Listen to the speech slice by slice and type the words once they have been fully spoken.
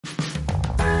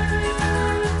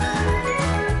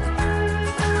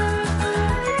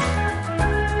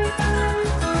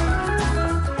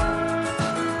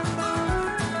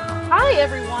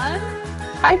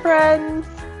Hi, friends.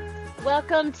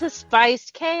 Welcome to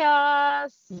Spiced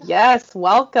Chaos. Yes,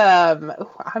 welcome. Ooh,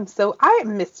 I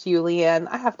missed you, Leanne.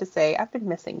 I have to say, I've been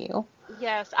missing you.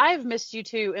 Yes, I've missed you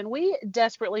too, and we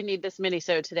desperately need this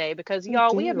mini-sode today because We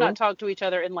y'all, we have not do. talked to each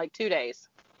other in like 2 days.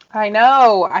 I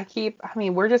know.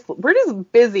 We're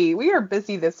just busy. We are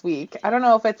busy this week. I don't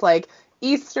know if it's like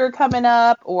Easter coming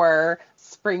up or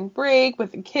spring break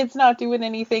with the kids not doing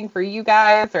anything for you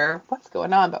guys or what's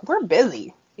going on, but we're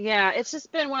busy. Yeah, it's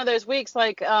just been one of those weeks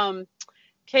like Caitlin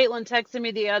texted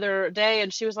me the other day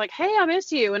and she was like, "Hey, I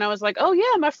miss you." And I was like, "Oh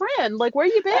yeah, my friend. Like, where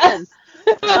you been?"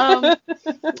 Um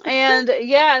And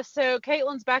yeah, so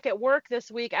Caitlin's back at work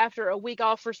this week after a week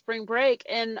off for spring break,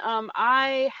 and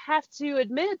I have to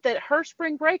admit that her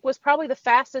spring break was probably the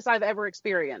fastest I've ever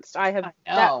experienced. I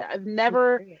know. I've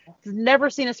never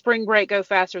seen a spring break go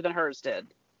faster than hers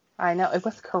did. I know. It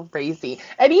was crazy.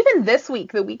 And even this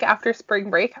week, the week after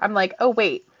spring break, I'm like, oh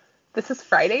wait, this is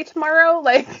Friday tomorrow?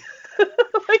 Like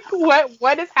like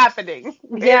what is happening?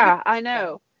 Where did Yeah, it I go?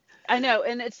 know. I know,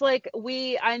 and it's like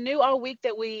I knew all week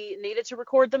that we needed to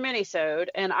record the minisode,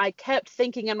 and I kept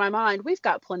thinking in my mind, we've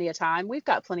got plenty of time, we've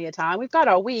got plenty of time, we've got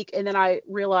all week, and then I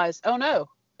realized, oh no,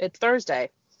 it's Thursday.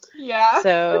 Yeah.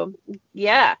 So,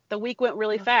 yeah, the week went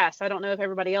really fast. I don't know if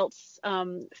everybody else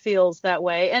feels that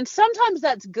way. And sometimes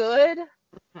that's good,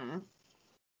 Mhm.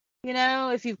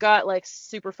 if you've got like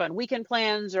super fun weekend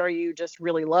plans or you just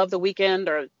really love the weekend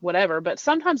or whatever. But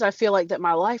sometimes I feel like that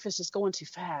my life is just going too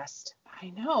fast. I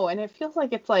know, and it feels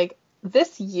like it's like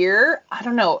this year, I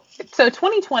don't know. So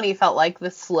 2020 felt like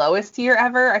the slowest year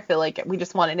ever. I feel like we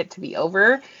just wanted it to be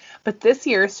over. But this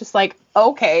year it's just like,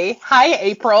 okay, hi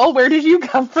April, where did you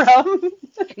come from?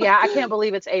 Yeah, I can't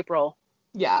believe it's April.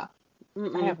 Yeah, I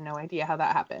Mm-mm. have no idea how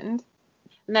that happened.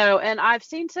 No, and I've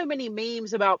seen so many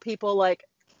memes about people like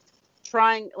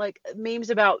like memes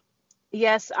about,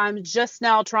 yes, I'm just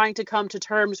now trying to come to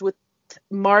terms with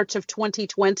March of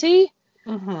 2020.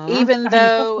 Even I know.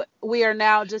 though we are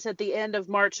now just at the end of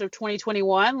March of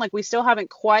 2021, like we still haven't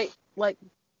quite like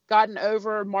gotten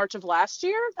over March of last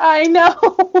year. I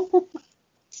know.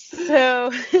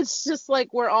 So it's just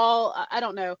like we're all, I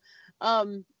don't know,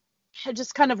 um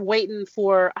just kind of waiting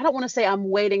for, I don't want to say I'm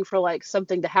waiting for like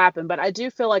something to happen, but I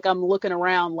do feel like I'm looking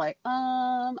around like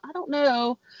I don't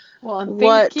know Well, and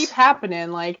things keep what.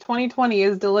 happening. Like 2020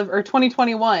 is deliver or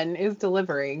 2021 is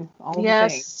delivering all the things.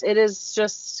 Yes, it is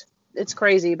just, it's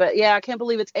crazy, but yeah, I can't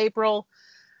believe it's April.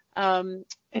 um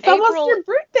It's almost April, your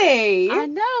birthday. I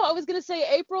know. I was going to say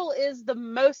April is the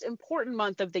most important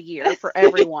month of the year for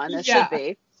everyone. It should Yeah.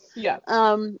 be. Yeah.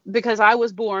 Because I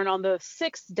was born on the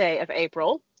 6th day of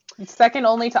April. Second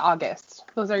only to August.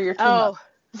 Those are your two Oh,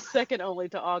 months. second only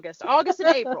to August. August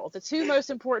and April, the two most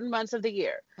important months of the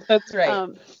year. That's right.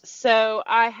 So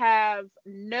I have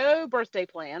no birthday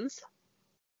plans.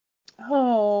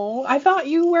 Oh, I thought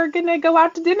you were gonna go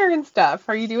out to dinner and stuff.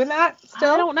 Are you doing that I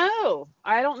still? don't know.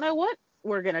 I don't know what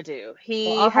we're going to do. Well, He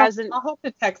hasn't, I'll have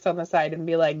to text on the side and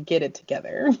be like, get it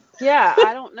together. yeah,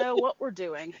 I don't know what we're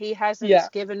doing. He hasn't Yeah.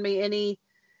 given me any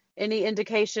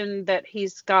indication that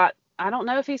he's got, I don't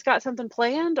know if he's got something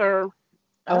planned or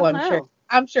I Oh, don't I'm sure. know.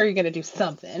 I'm sure you're gonna do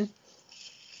something.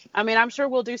 I mean, I'm sure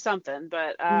we'll do something,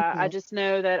 but I Hmm. just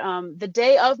know that the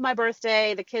day of my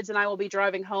birthday, the kids and I will be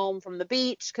driving home from the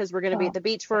beach because we're going to be at Oh, the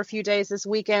beach for a few days this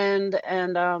weekend,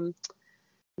 and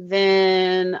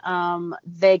then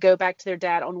they go back to their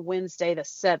dad on Wednesday the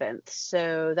 7th.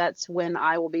 So that's when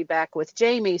I will be back with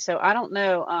Jamie. So I don't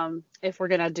know if we're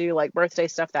going to do like birthday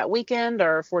stuff that weekend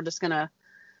or if we're just going to,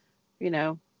 you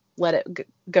know, let it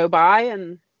go by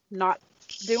and not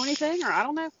do anything, or I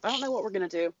don't know. I don't know what we're going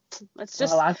to do. It's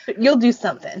well, just, you'll do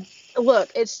something.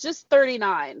 look, it's just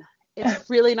 39. It's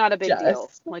really not a big deal.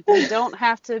 Just. Like we don't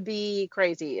have to be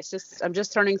crazy. It's just I'm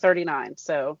just turning 39.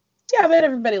 So, Yeah, but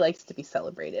everybody likes to be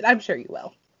celebrated. I'm sure you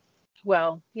will.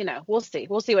 well, we'll see.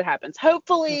 We'll see what happens.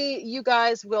 Hopefully you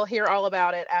guys will hear all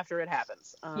about it after it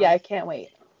happens. Yeah, I can't wait.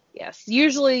 Yes.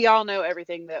 Usually y'all know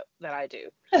everything that I do.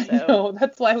 I So, know.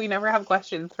 That's why we never have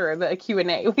questions for the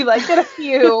Q&A. We like get a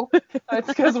few. It's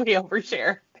because we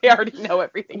overshare. They already know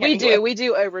everything we anyway. do. We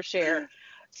do overshare.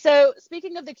 So,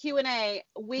 speaking of the Q&A,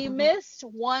 we Hmm. missed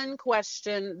one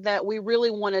question that we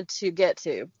really wanted to get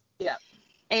to. Yeah.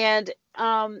 And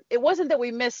it wasn't that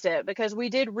we missed it because we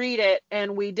did read it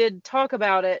and we did talk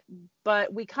about it,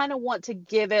 but we kind of want to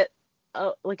give it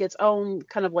like its own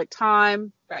kind of like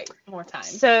time. Right. More time.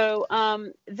 So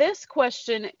this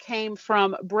question came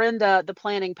from Brenda, the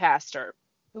planning pastor.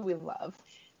 Who we love.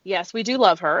 Yes, we do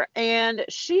love her. And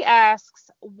she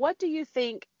asks, what do you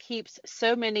think keeps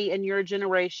so many in your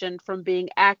generation from being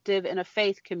active in a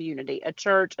faith community, a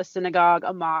church, a synagogue,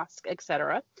 a mosque,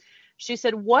 etc.? She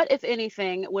said, what, if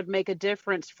anything, would make a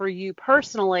difference for you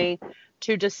personally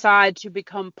to decide to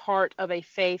become part of a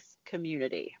faith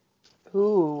community?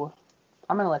 Ooh,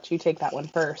 I'm going to let you take that one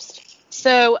first.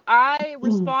 So I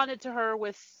responded to her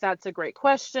with, that's a great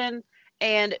question.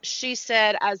 And she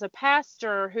said, as a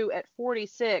pastor who at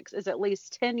 46 is at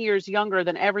least 10 years younger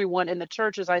than everyone in the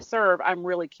churches I serve, I'm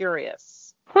really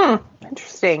curious.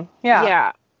 Interesting. Yeah.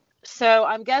 Yeah. So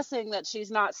I'm guessing that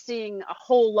she's not seeing a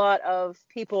whole lot of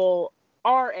people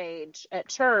our age at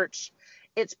church.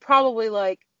 It's probably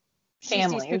like she sees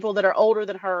Families. people that are older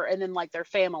than her and then like their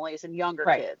families and younger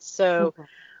Right. kids. So,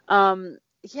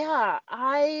 yeah,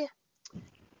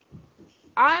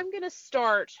 I'm going to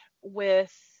start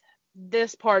with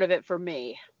this part of it for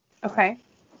me. Okay.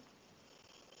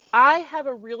 I have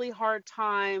a really hard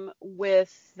time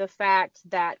with the fact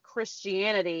that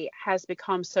Christianity has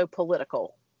become so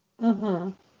political.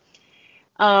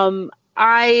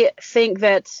 I think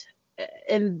that,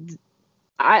 and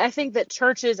I think that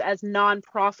churches as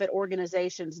nonprofit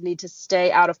organizations need to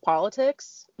stay out of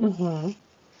politics.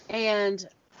 And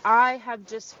I have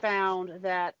just found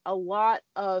that a lot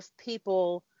of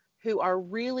people who are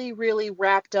really, really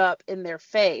wrapped up in their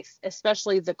faith,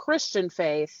 especially the Christian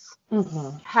faith,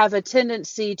 have a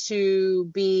tendency to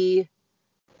be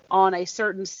on a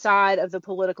certain side of the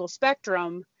political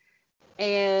spectrum.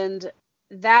 And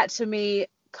that to me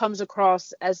comes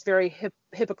across as very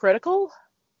hypocritical.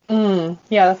 Yeah,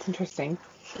 that's interesting.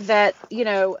 That,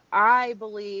 I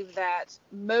believe that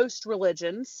most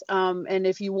religions, and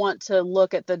if you want to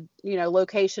look at the,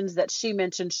 locations that she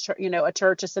mentioned, a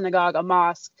church, a synagogue, a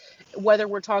mosque, whether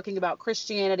we're talking about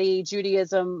Christianity,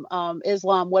 Judaism,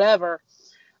 Islam, whatever,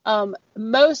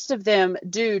 most of them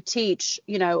do teach,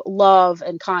 love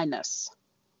and kindness.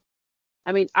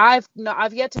 I mean, I've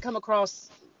yet to come across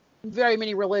very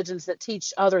many religions that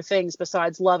teach other things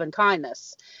besides love and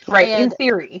kindness. Right. And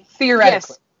in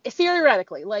theoretically. Yes,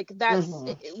 theoretically, like that's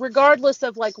regardless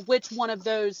of like which one of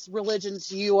those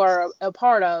religions you are a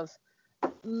part of,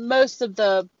 most of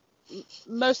the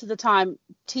time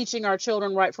teaching our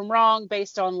children right from wrong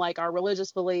based on like our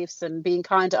religious beliefs and being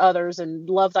kind to others and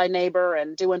love thy neighbor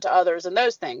and do unto others and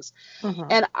those things.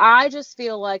 And I just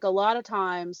feel like a lot of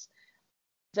times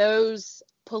those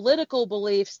political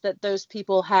beliefs that those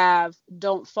people have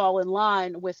don't fall in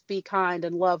line with be kind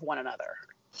and love one another.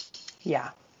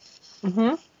 Yeah.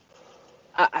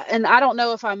 And I don't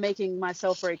know if I'm making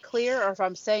myself very clear or if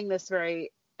I'm saying this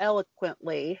very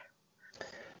eloquently.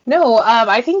 No,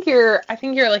 I think you're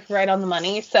like right on the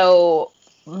money. So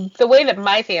the way that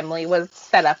my family was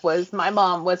set up was my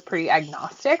mom was pretty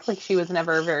agnostic. Like she was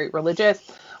never very religious.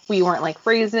 We weren't like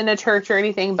raised in a church or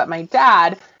anything, but my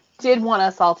dad did want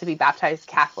us all to be baptized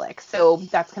Catholic. So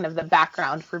that's kind of the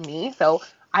background for me. So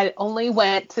I only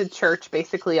went to church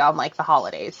basically on like the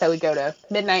holidays. So we go to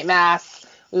midnight mass.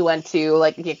 We went to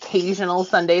like the occasional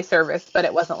Sunday service, but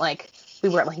it wasn't like we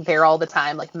weren't like there all the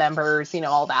time, like members,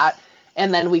 all that.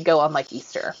 And then we'd go on like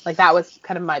Easter. Like that was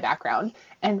kind of my background.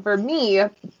 And for me,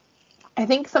 I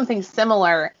think something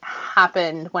similar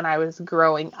happened when I was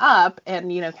growing up and,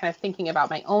 kind of thinking about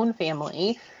my own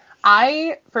family.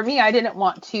 For me, I didn't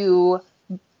want to,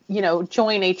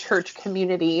 join a church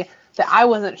community that I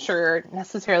wasn't sure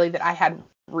necessarily that I had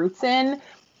roots in.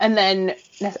 And then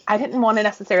I didn't want to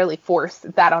necessarily force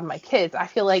that on my kids. I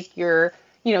feel like your,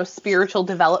 spiritual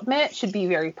development should be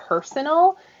very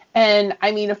personal. And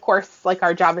I mean, of course, like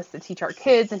our job is to teach our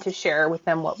kids and to share with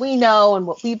them what we know and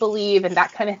what we believe and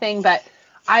that kind of thing. But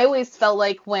I always felt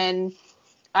like when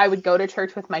I would go to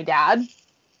church with my dad,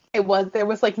 there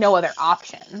was like no other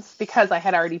options because I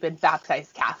had already been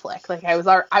baptized Catholic. Like I was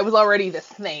already this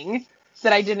thing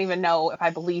that I didn't even know if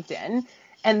I believed in.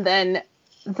 And then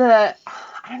I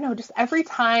don't know, just every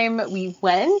time we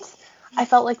went, I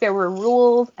felt like there were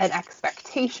rules and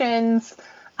expectations.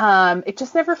 It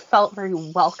just never felt very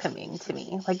welcoming to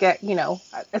me. Like,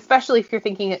 especially if you're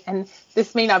thinking, and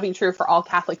this may not be true for all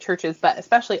Catholic churches, but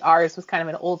especially ours was kind of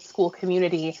an old school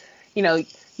community.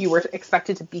 You were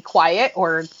expected to be quiet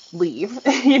or leave.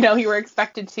 You were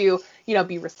expected to,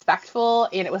 be respectful.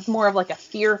 And it was more of like a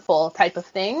fearful type of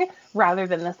thing rather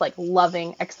than this like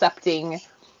loving, accepting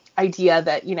idea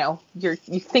that,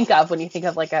 you think of when you think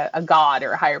of like a God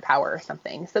or a higher power or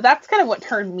something. So that's kind of what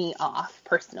turned me off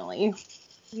personally.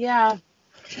 Yeah.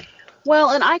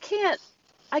 Well, and I can't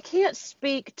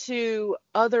speak to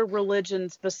other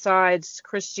religions besides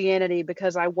Christianity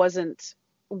because I wasn't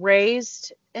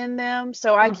raised in them.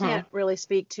 So I can't really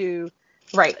speak to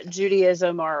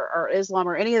Judaism or Islam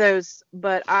or any of those.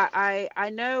 But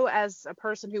I know as a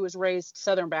person who was raised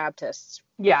Southern Baptist.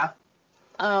 Yeah.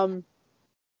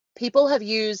 people have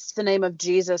used the name of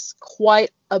Jesus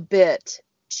quite a bit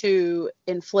to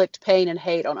inflict pain and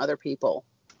hate on other people.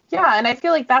 Yeah, and I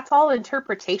feel like that's all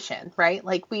interpretation, right?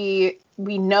 Like we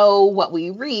know what we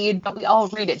read, but we all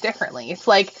read it differently. It's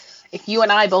like if you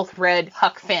and I both read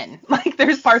Huck Finn, like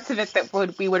there's parts of it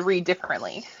that we would read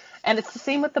differently. And it's the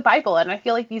same with the Bible, and I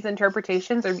feel like these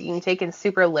interpretations are being taken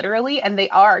super literally, and they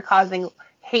are causing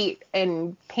hate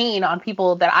and pain on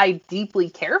people that I deeply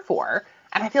care for.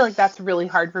 And I feel like that's really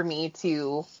hard for me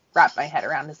to wrap my head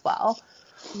around as well.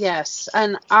 Yes,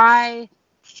 and I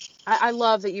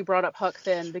love that you brought up Huck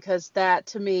Finn, because that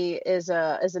to me is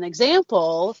an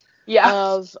example Yeah.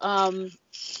 of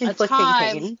Inflicting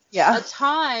pain. a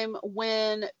time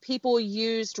when people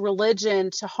used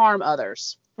religion to harm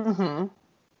others. Mm-hmm.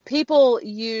 People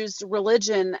used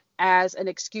religion as an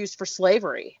excuse for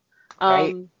slavery.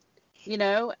 Right.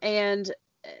 And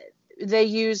they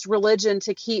used religion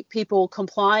to keep people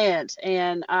compliant.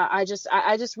 And I just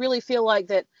really feel like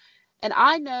that. And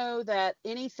I know that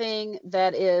anything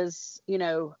that is,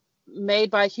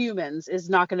 made by humans is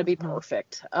not going to be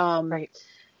perfect. Right.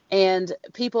 And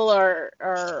people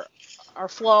are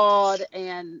flawed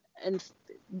and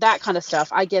that kind of stuff.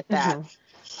 I get that.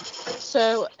 Mm-hmm.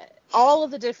 So all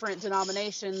of the different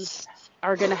denominations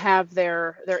are going to have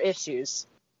their issues.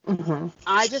 Mm-hmm.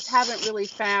 I just haven't really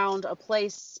found a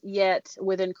place yet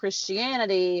within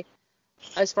Christianity,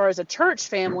 as far as a church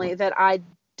family, that I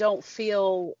don't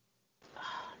feel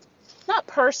not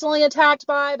personally attacked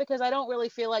by, because I don't really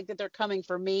feel like that they're coming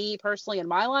for me personally in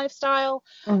my lifestyle.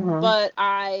 Mm-hmm. But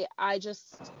I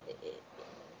just,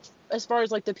 as far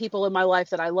as like the people in my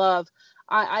life that I love,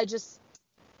 I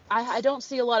don't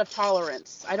see a lot of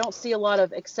tolerance. I don't see a lot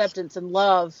of acceptance and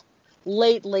love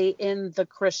lately in the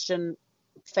Christian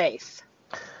faith.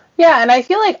 Yeah, and I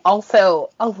feel like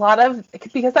also a lot of,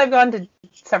 because I've gone to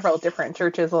several different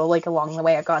churches, like along the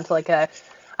way, I've gone to like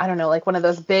like one of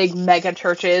those big mega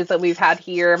churches that we've had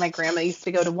here. My grandma used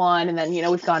to go to one, and then,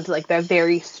 we've gone to like the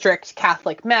very strict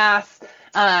Catholic mass.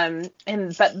 But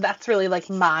that's really like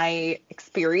my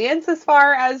experience as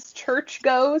far as church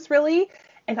goes, really.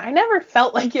 And I never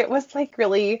felt like it was like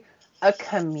really a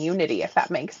community, if that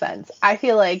makes sense. I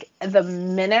feel like the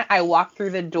minute I walked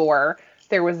through the door,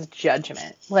 there was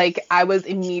judgment. Like I was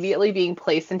immediately being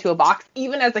placed into a box.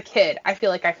 Even as a kid, I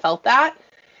feel like I felt that.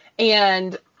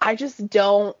 And I just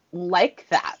don't like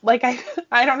that. Like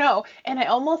I don't know. And I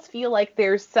almost feel like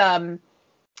there's some,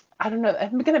 I don't know,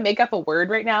 I'm going to make up a word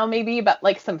right now maybe, but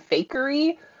like some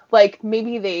fakery. Like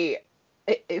maybe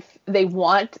if they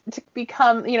want to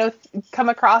become, come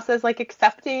across as like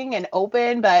accepting and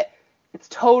open, but it's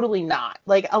totally not.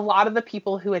 Like a lot of the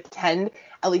people who attend,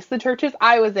 at least the churches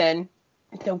I was in,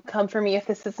 don't come for me if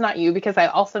this is not you, because I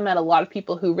also met a lot of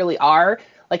people who really are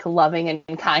like loving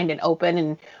and kind and open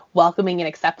and welcoming and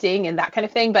accepting and that kind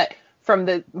of thing. But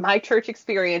from my church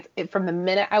experience, from the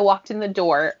minute I walked in the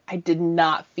door, I did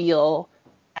not feel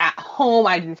at home.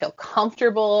 I didn't feel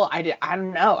comfortable. I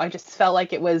don't know. I just felt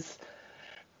like it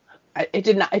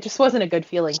just wasn't a good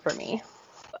feeling for me.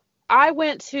 I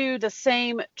went to the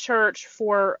same church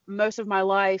for most of my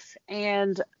life,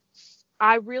 and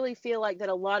I really feel like that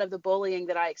a lot of the bullying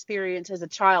that I experienced as a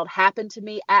child happened to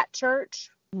me at church.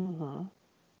 Mm-hmm.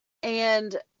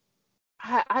 And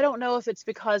I don't know if it's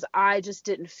because I just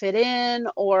didn't fit in,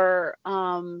 or,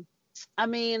 I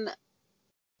mean,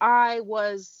 I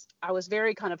was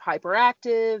very kind of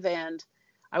hyperactive, and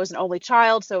I was an only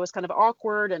child, so it was kind of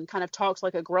awkward and kind of talked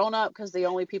like a grown-up, because the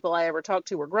only people I ever talked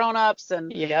to were grown-ups.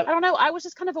 And Yep. I don't know, I was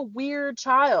just kind of a weird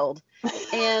child.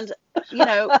 And,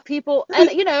 people, and,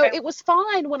 it was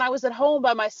fine when I was at home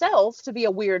by myself to be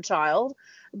a weird child.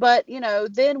 But,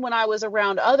 then when I was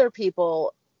around other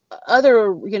people,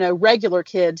 other, regular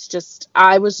kids,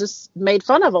 I was just made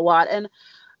fun of a lot. And,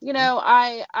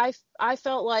 I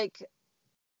felt like,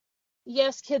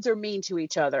 yes, kids are mean to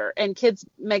each other and kids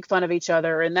make fun of each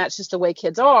other, and that's just the way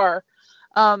kids are.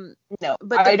 No,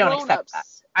 but I don't accept that.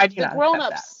 I do not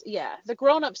accept that. Yeah, the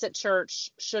grown-ups at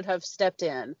church should have stepped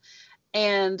in.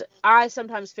 And I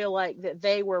sometimes feel like that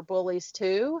they were bullies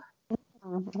too.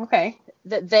 Okay.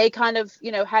 That they kind of,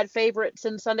 had favorites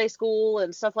in Sunday school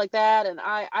and stuff like that. And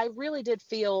I really did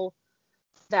feel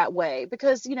that way,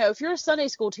 because, if you're a Sunday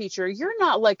school teacher, you're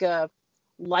not like a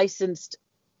licensed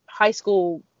high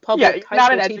school public high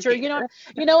school teacher. You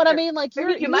know what I mean? Like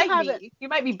you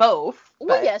might be both.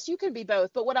 Well, yes, you can be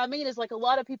both. But what I mean is, like, a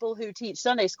lot of people who teach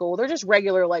Sunday school, they're just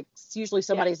regular, like usually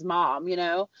somebody's mom,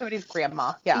 somebody's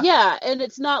grandma. Yeah. Yeah. And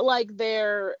it's not like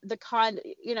they're the kind,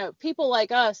 people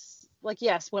like us, like,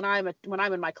 yes, when I'm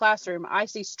in my classroom, I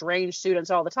see strange students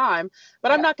all the time,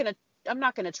 but I'm not going I'm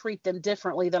not going to treat them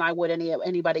differently than I would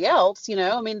anybody else.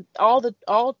 I mean,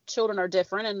 all children are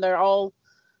different, and they're all,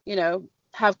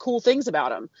 have cool things about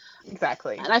them.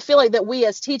 Exactly. And I feel like that we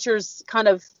as teachers kind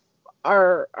of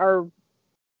are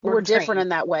we're different in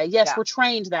that way. Yes, we're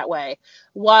trained that way.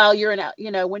 While you're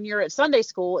when you're at Sunday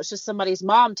school, it's just somebody's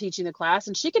mom teaching the class,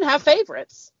 and she can have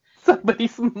favorites.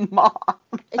 Somebody's mom.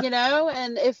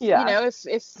 And if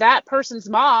that person's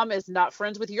mom is not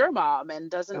friends with your mom and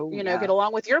doesn't, get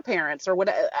along with your parents or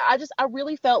whatever, I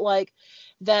really felt like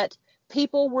that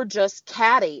people were just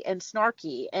catty and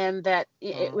snarky, and that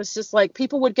it was just like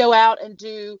people would go out and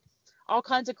do all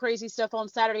kinds of crazy stuff on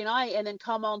Saturday night and then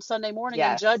come on Sunday morning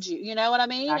and judge you. You know what I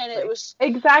mean? Exactly. And it was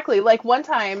exactly like one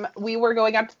time we were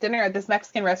going out to dinner at this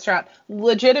Mexican restaurant,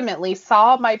 legitimately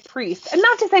saw my priest, and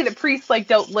not to say that priests like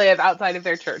don't live outside of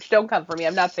their church. Don't come for me.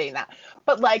 I'm not saying that.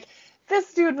 But like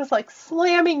this dude was like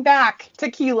slamming back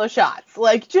tequila shots,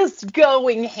 like just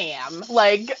going ham.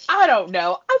 Like, I don't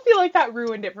know. I feel like that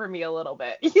ruined it for me a little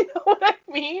bit. You know what I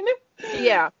mean?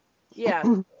 Yeah. Yeah.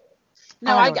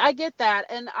 No, I get that.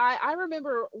 And I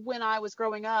remember when I was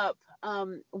growing up,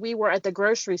 we were at the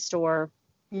grocery store.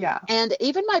 Yeah. And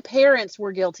even my parents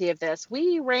were guilty of this.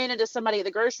 We ran into somebody at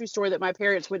the grocery store that my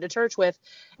parents went to church with,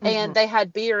 and they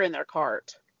had beer in their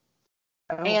cart.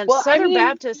 Oh. And Southern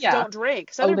Baptists don't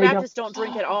drink. Southern Baptists don't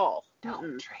drink at all. Don't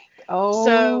drink. Oh,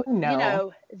 so,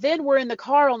 no. Then we're in the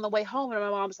car on the way home, and my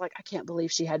mom's like, I can't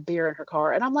believe she had beer in her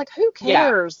car. And I'm like, who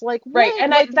cares? Yeah. Like, right. What?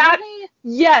 And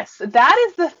yes, that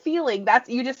is the feeling.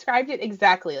 You described it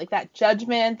exactly. Like that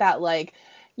judgment, that like,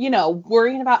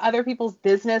 worrying about other people's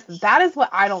business. That is what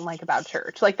I don't like about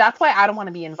church. Like, that's why I don't want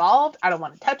to be involved. I don't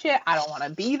want to touch it. I don't want to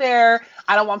be there.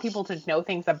 I don't want people to know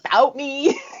things about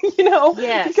me,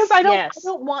 Yes, because I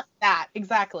don't want that.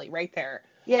 Exactly. Right there.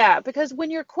 Yeah, because when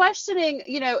you're questioning,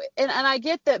 and I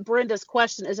get that Brenda's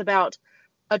question is about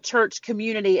a church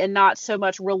community and not so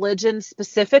much religion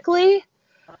specifically.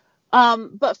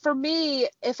 But for me,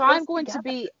 if I'm going to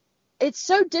be, it's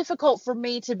so difficult for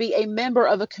me to be a member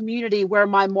of a community where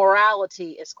my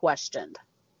morality is questioned.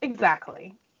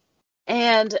 Exactly.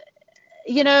 And,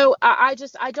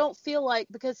 I don't feel like,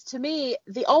 because to me,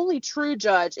 the only true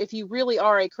judge, if you really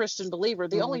are a Christian believer,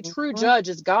 the only true judge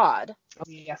is God. Oh,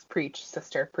 yes, preach,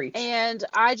 sister, preach. And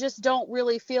I just don't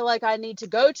really feel like I need to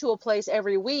go to a place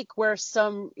every week where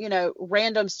some,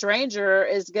 random stranger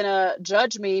is going to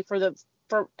judge me for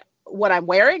what I'm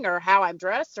wearing or how I'm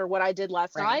dressed or what I did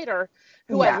last night or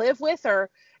who I live with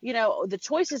or, the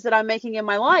choices that I'm making in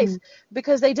my life,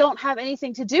 because they don't have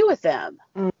anything to do with them.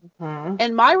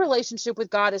 And my relationship with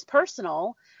God is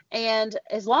personal. And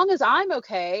as long as I'm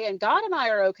okay and God and I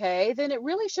are okay, then it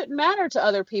really shouldn't matter to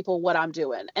other people what I'm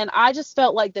doing. And I just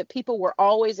felt like that people were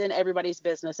always in everybody's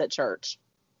business at church.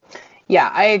 Yeah,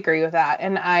 I agree with that.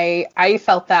 And I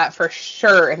felt that for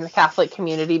sure in the Catholic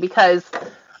community, because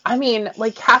I mean,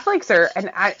 like Catholics are, and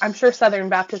I'm sure Southern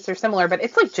Baptists are similar, but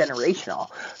it's like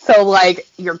generational. So like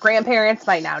your grandparents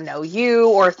might now know you,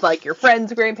 or it's like your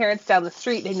friends' grandparents down the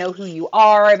street, they know who you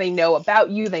are, they know about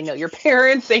you, they know your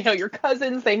parents, they know your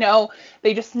cousins,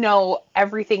 they just know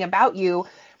everything about you.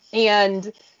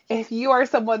 And if you are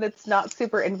someone that's not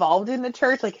super involved in the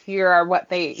church, like if you are what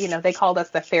they called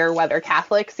us the fair weather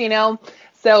Catholics,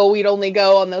 so we'd only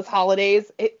go on those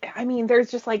holidays. There's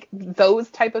just like those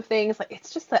type of things. Like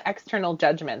it's just the external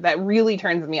judgment that really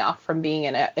turns me off from being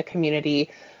in a community.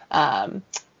 And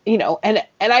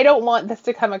I don't want this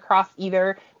to come across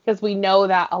either, because we know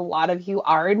that a lot of you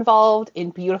are involved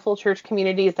in beautiful church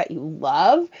communities that you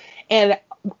love. And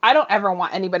I don't ever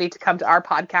want anybody to come to our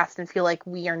podcast and feel like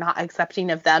we are not accepting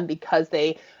of them because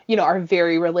they, are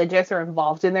very religious or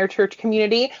involved in their church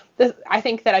community. I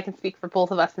think that I can speak for both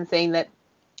of us in saying that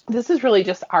this is really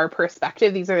just our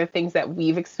perspective. These are the things that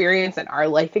we've experienced and our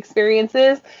life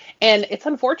experiences. And it's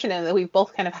unfortunate that we've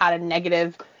both kind of had a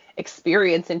negative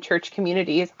experience in church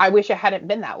communities. I wish it hadn't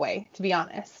been that way, to be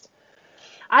honest.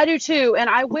 I do too. And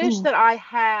I wish that I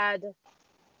had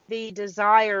the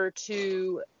desire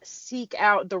to seek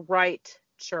out the right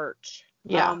church.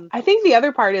 Yeah. I think the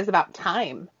other part is about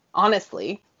time,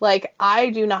 honestly. Like,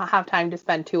 I do not have time to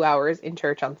spend 2 hours in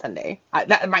church on Sunday.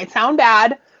 That might sound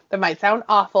bad. That might sound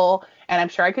awful. And I'm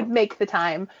sure I could make the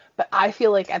time. But I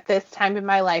feel like at this time in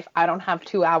my life, I don't have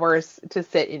 2 hours to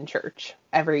sit in church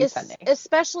every Sunday.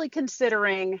 Especially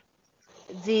considering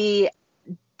the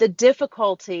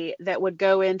difficulty that would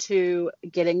go into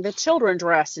getting the children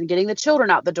dressed and getting the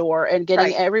children out the door and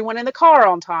getting everyone in the car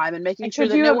on time and making sure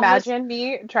that no one. Could you imagine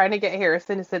me trying to get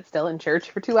Harrison to sit still in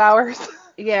church for 2 hours?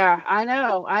 Yeah, I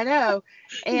know.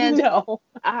 And no.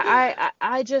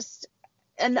 I just,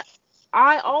 and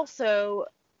I also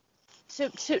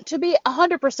to be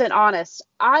 100% honest,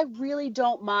 I really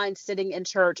don't mind sitting in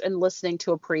church and listening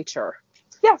to a preacher.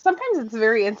 Yeah, sometimes it's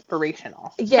very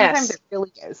inspirational. Sometimes Yes. it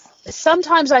really is.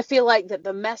 Sometimes I feel like that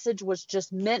the message was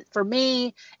just meant for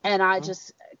me, and I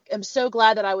just am so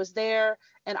glad that I was there.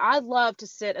 And I love to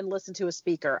sit and listen to a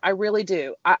speaker. I really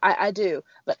do. I do.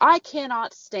 But I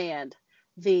cannot stand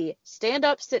the stand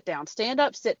up, sit down, sing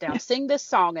this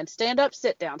song, and stand up,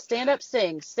 sit down, stand up,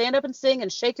 stand up and sing,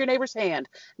 and shake your neighbor's hand.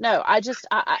 No, I just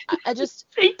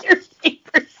Shake your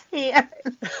neighbor's hand.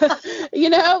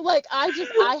 like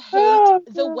I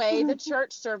hate the way the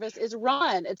church service is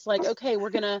run. It's like, okay, we're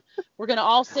gonna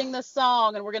all sing this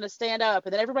song, and we're gonna stand up,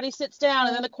 and then everybody sits down,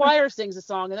 and then the choir sings a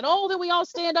song, and then we all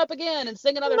stand up again and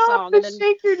sing another song, and then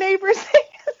shake your neighbor's hand.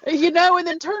 and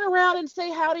then turn around and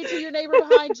say howdy to your neighbor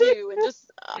behind you, and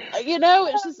just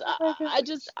it's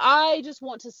just I just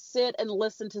want to sit and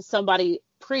listen to somebody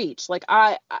preach. Like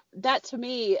that to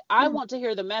me, I want to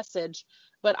hear the message,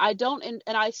 but I don't. And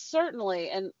I certainly,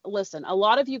 and listen, a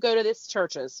lot of you go to these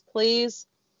churches. Please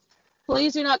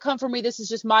do not come for me. This is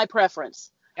just my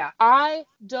preference. Yeah. I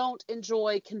don't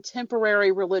enjoy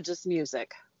contemporary religious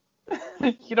music.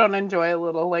 You don't enjoy a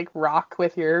little like rock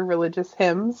with your religious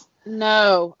hymns?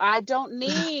 No, I don't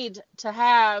need to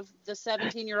have the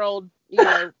 17-year-old,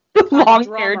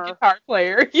 long-haired guitar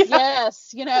player. Yeah.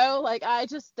 Yes,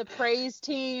 the praise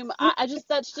team. I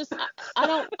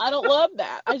don't love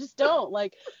that. I just don't.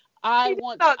 Like,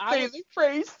 the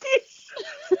praise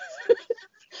team.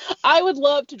 I would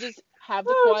love to just have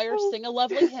the choir sing a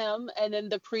lovely hymn, and then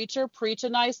the preacher preach a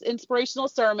nice inspirational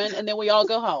sermon, and then we all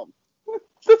go home.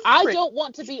 I don't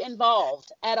want to be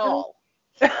involved at all.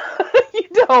 You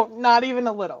don't, not even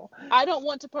a little. I don't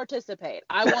want to participate.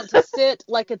 I want to sit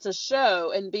like it's a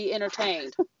show and be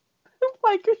entertained.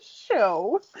 Like a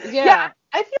show. Yeah.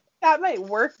 I feel like that might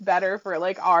work better for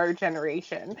like our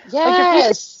generation.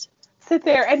 Yes. Like, sit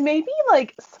there and maybe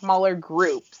like smaller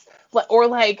groups, or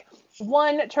like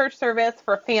one church service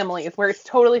for families where it's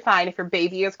totally fine if your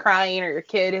baby is crying or your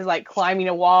kid is like climbing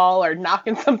a wall or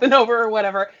knocking something over or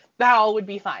whatever. That all would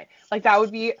be fine. Like that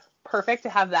would be perfect to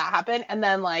have that happen. And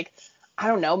then like, I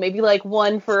don't know, maybe like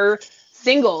one for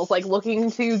singles, like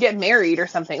looking to get married or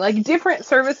something. Like different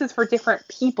services for different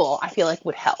people, I feel like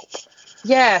would help.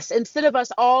 Yes, instead of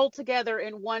us all together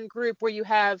in one group where you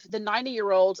have the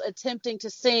 90-year-olds attempting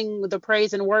to sing the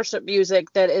praise and worship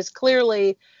music that is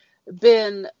clearly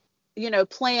been,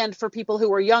 planned for people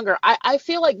who are younger. I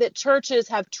feel like that churches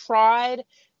have tried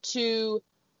to,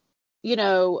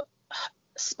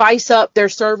 spice up their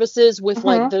services with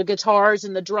like the guitars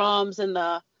and the drums and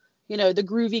the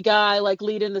groovy guy like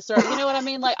leading the service. You know what I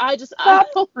mean? Like I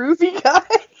don't groovy guy.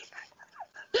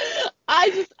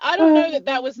 I don't know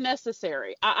that was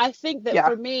necessary. I think that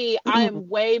for me, I am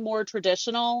way more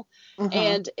traditional.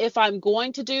 And if I'm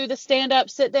going to do the stand up,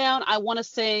 sit down, I want to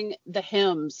sing the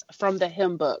hymns from the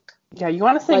hymn book. Yeah, you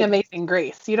want to sing like, Amazing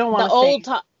Grace. You don't want to old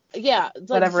sing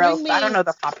whatever else. I don't know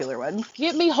the popular ones.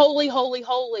 Get me holy, holy,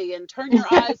 holy, and turn your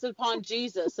eyes upon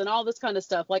Jesus and all this kind of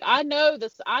stuff. Like I know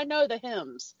the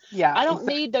hymns. Yeah. I don't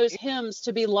need those hymns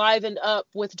to be livened up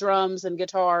with drums and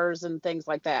guitars and things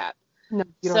like that. No,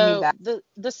 you don't need that.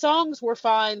 The songs were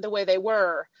fine the way they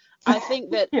were. I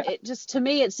think that it just, to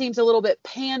me, it seems a little bit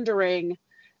pandering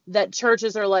that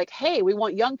churches are like, hey, we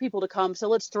want young people to come, so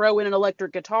let's throw in an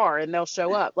electric guitar and they'll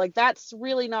show up. Like that's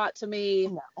really not, to me.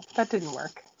 No, that didn't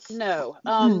work. No.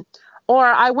 Or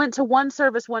I went to one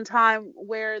service one time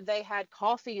where they had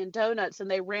coffee and donuts, and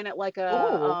they ran it like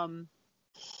a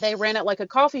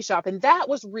coffee shop, and that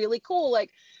was really cool.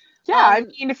 Like, yeah, I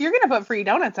mean, if you're gonna put free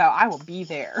donuts out, I will be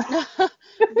there.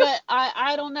 But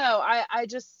I don't know. I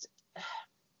just,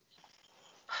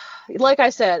 like I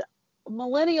said,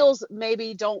 millennials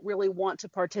maybe don't really want to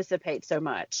participate so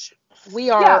much.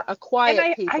 We are a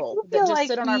quiet people that just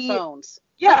sit on our phones.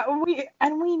 Yeah,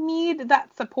 we need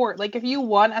that support. Like if you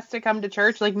want us to come to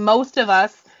church, like most of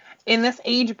us in this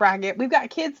age bracket, we've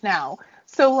got kids now.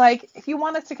 So like if you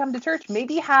want us to come to church,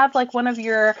 maybe have like one of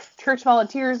your church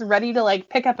volunteers ready to like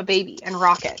pick up a baby and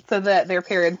rock it so that their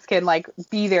parents can like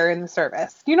be there in the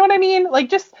service. You know what I mean? Like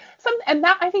just and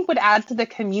that I think would add to the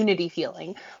community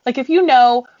feeling. Like if you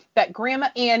know that Grandma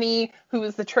Annie, who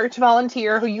is the church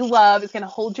volunteer who you love, is going to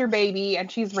hold your baby, and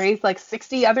she's raised like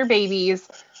 60 other babies,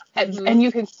 and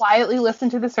you can quietly listen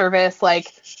to the service.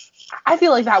 Like, I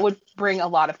feel like that would bring a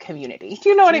lot of community. Do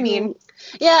you know what I mean?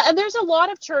 Yeah, and there's a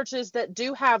lot of churches that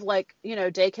do have like,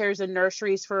 daycares and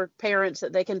nurseries for parents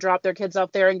that they can drop their kids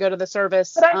off there and go to the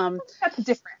service. But I think that's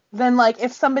different than like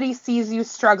if somebody sees you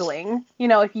struggling,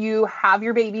 if you have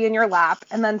your baby in your lap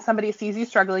and then somebody sees you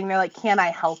struggling, they're like, can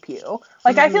I help you?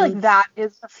 Like, I feel like that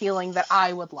is the feeling that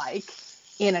I would like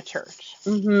in a church.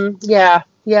 Yeah.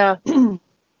 Yeah.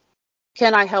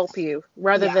 Can I help you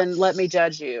rather than let me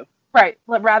judge you? Right.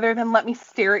 Rather than let me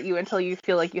stare at you until you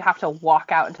feel like you have to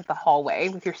walk out into the hallway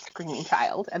with your screaming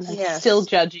child and then still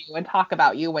judge you and talk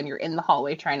about you when you're in the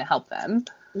hallway trying to help them.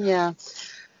 Yeah.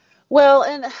 Well,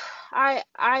 and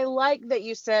I like that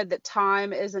you said that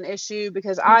time is an issue,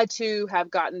 because I too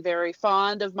have gotten very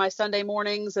fond of my Sunday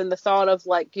mornings and the thought of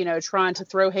like, trying to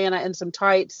throw Hannah in some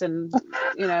tights and,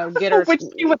 get her. Which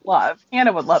she would love.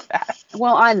 Hannah would love that.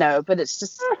 Well, I know, but it's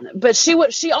just, but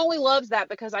she only loves that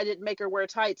because I didn't make her wear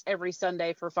tights every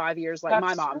Sunday for 5 years like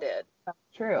my mom did. That's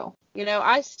true.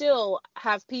 I still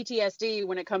have PTSD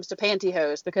when it comes to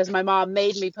pantyhose because my mom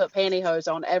made me put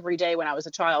pantyhose on every day when I was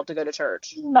a child to go to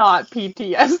church. Not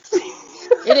PTSD.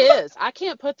 It is. I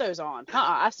can't put those on.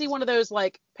 I see one of those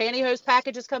like pantyhose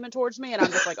packages coming towards me and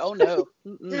I'm just like, oh no.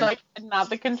 Like, not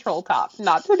the control top.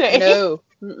 Not today. No.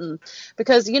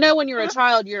 Because when you're a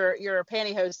child, your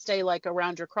pantyhose stay like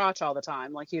around your crotch all the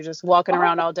time. Like you're just walking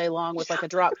around all day long with like a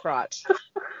drop crotch.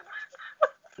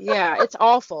 Yeah, it's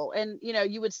awful. And,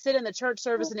 you would sit in the church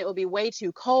service and it would be way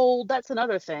too cold. That's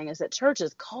another thing, is that church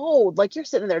is cold. Like you're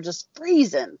sitting there just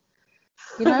freezing,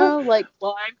 like.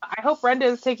 Well, I hope Brenda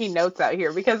is taking notes out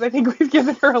here because I think we've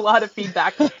given her a lot of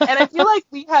feedback. And I feel like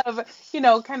we have,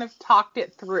 kind of talked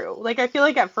it through. Like, I feel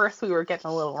like at first we were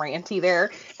getting a little ranty there.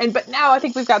 But now I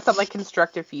think we've got some like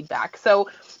constructive feedback. So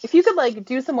if you could like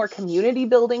do some more community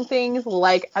building things,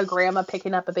 like a grandma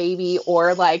picking up a baby,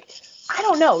 or like, I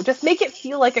don't know, just make it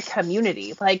feel like a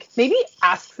community. Like maybe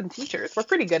ask some teachers. We're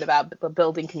pretty good about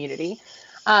building community.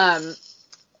 And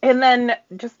then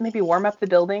just maybe warm up the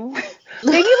building.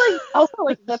 Maybe like also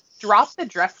like let's drop the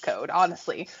dress code,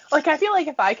 honestly. Like I feel like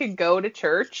if I could go to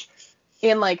church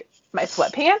in like my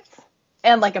sweatpants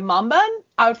and like a mom bun,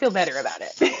 I would feel better about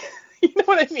it. You know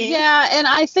what I mean? Yeah, and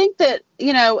I think that,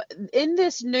 in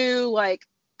this new like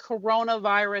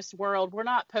coronavirus world, we're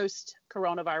not post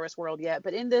coronavirus world yet,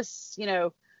 but in this,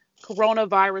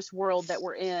 coronavirus world that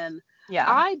we're in,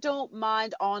 I don't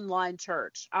mind online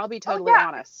church. I'll be totally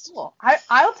honest. Cool.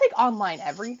 I'll take online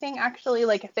everything, actually.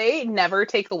 Like if they never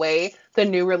take away the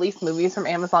new release movies from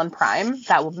Amazon Prime,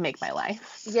 that will make my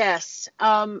life. Yes.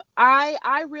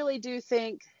 I really do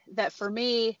think that for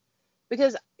me,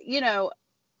 because,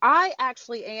 I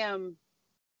actually am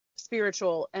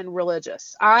spiritual and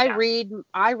religious. I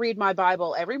read my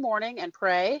Bible every morning and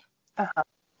pray.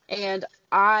 And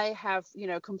I have,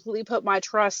 completely put my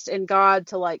trust in God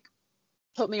to like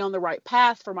put me on the right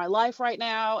path for my life right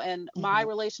now. And my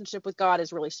relationship with God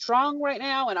is really strong right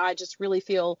now. And I just really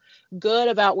feel good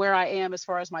about where I am as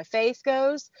far as my faith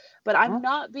goes. But I'm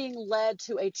not being led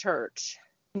to a church.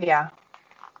 Yeah.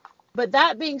 But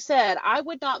that being said, I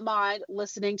would not mind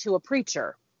listening to a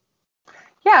preacher.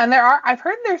 Yeah, and I've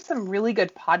heard there's some really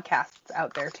good podcasts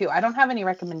out there too. I don't have any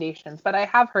recommendations, but I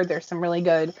have heard there's some really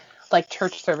good like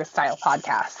church service style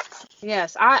podcasts.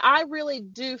 Yes, I really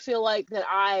do feel like that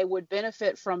I would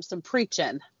benefit from some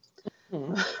preaching.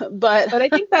 But I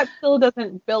think that still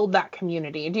doesn't build that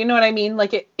community. Do you know what I mean?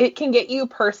 Like it can get you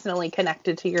personally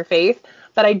connected to your faith,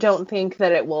 but I don't think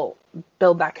that it will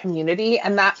build that community.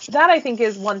 And that I think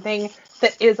is one thing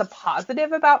that is a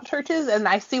positive about churches, and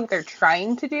I see what they're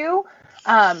trying to do.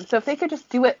 So if they could just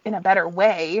do it in a better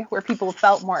way where people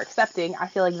felt more accepting, I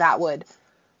feel like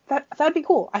that'd be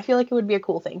cool. I feel like it would be a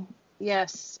cool thing.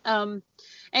 Yes. And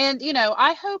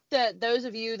I hope that those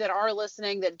of you that are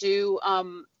listening that do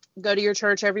go to your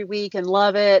church every week and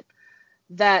love it,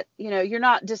 that, you're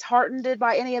not disheartened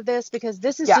by any of this, because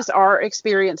this is just our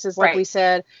experiences, like we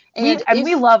said. And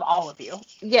we love all of you.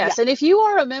 Yes. Yeah. And if you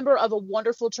are a member of a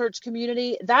wonderful church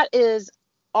community, that is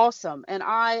awesome. And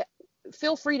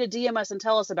feel free to DM us and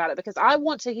tell us about it, because I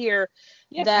want to hear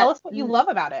that. Tell us what you love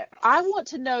about it. I want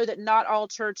to know that not all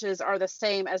churches are the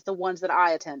same as the ones that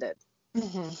I attended.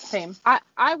 Same.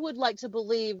 I would like to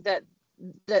believe that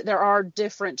there are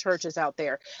different churches out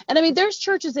there. And I mean, there's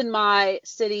churches in my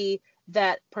city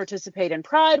that participate in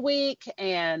Pride Week,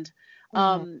 and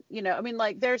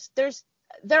like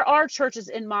there are churches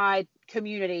in my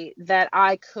community that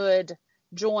I could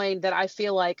join that I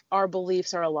feel like our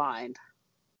beliefs are aligned.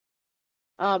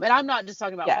 And I'm not just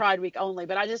talking about Pride Week only,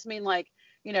 but I just mean like,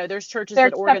 there's churches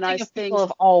that organize things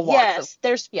of all walks.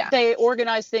 Yes, they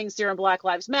organize things during Black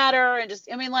Lives Matter, and just,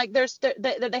 I mean, like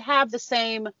they have the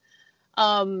same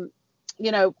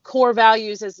core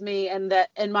values as me,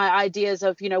 and my ideas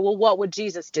of, well, what would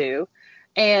Jesus do?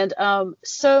 And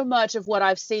so much of what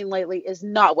I've seen lately is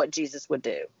not what Jesus would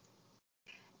do.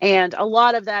 And a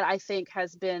lot of that, I think,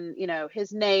 has been,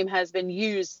 his name has been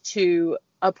used to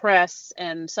oppress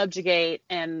and subjugate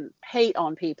and hate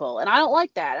on people. And I don't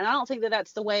like that. And I don't think that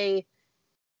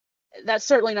that's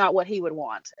certainly not what he would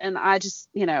want. And I just,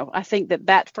 I think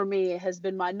that for me has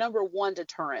been my number one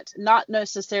deterrent, not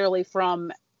necessarily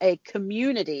from a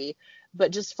community,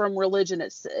 but just from religion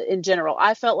in general.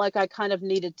 I felt like I kind of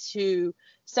needed to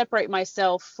separate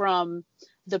myself from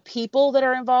the people that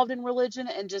are involved in religion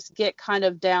and just get kind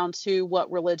of down to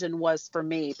what religion was for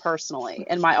me personally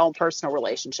in my own personal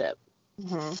relationship.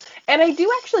 Mm-hmm. And I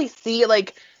do actually see,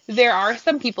 like, there are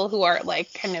some people who are,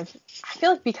 like, kind of, I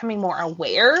feel like, becoming more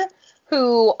aware,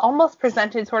 who almost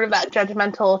presented sort of that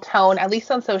judgmental tone, at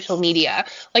least on social media.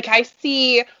 Like, I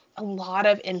see a lot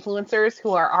of influencers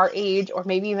who are our age or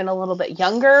maybe even a little bit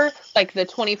younger, like the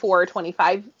 24 or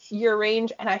 25 year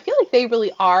range. And I feel like they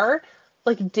really are,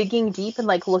 like, digging deep and,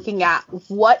 like, looking at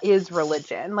what is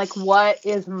religion? Like, what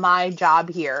is my job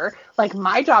here? Like,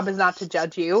 my job is not to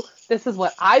judge you. This is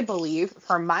what I believe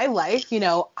for my life.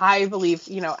 I believe,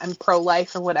 I'm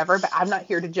pro-life or whatever, but I'm not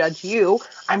here to judge you.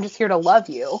 I'm just here to love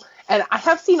you. And I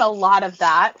have seen a lot of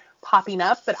that popping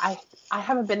up, but I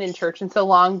haven't been in church in so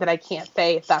long that I can't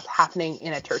say if that's happening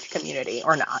in a church community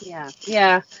or not.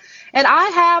 Yeah. And I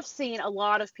have seen a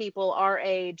lot of people our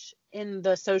age in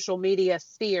the social media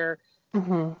sphere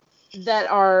Mm-hmm.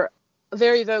 that are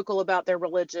very vocal about their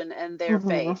religion and their Mm-hmm.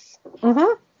 faith.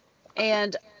 Mm-hmm.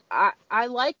 And I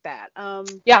like that.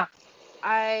 Yeah.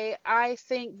 I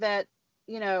think that,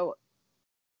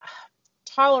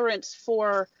 tolerance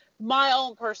for my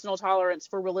own personal tolerance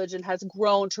for religion has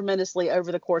grown tremendously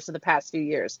over the course of the past few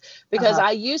years, because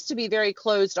I used to be very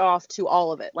closed off to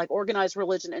all of it. Like organized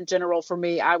religion in general, for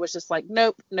me, I was just like,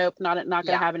 nope, not going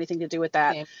to have anything to do with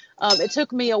that. It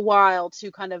took me a while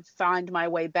to kind of find my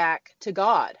way back to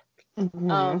God,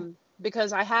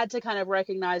 because I had to kind of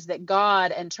recognize that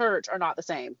God and church are not the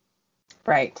same.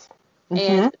 Right. Mm-hmm.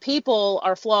 And people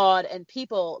are flawed and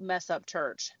people mess up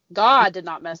church. God did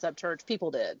not mess up church. People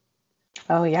did.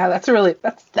 Oh yeah,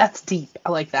 that's deep.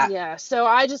 I like that. Yeah. So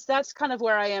that's kind of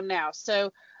where I am now.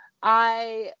 So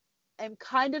I am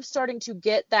kind of starting to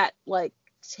get that, like,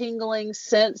 tingling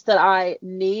sense that I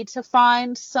need to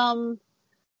find some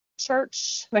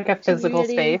church, like a physical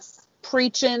space,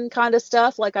 preaching kind of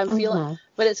stuff. Like I'm feeling,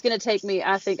 but it's going to take me,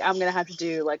 I think I'm going to have to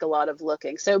do like a lot of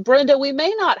looking. So Brenda, we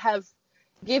may not have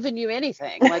given you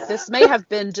anything. Like this may have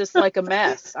been just like a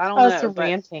mess. I don't know.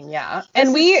 Ranting, yeah.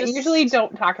 And we usually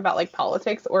don't talk about like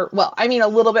politics or, well, I mean a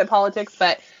little bit politics,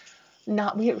 but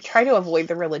we try to avoid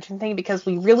the religion thing because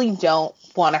we really don't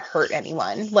want to hurt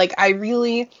anyone. Like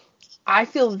I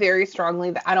feel very strongly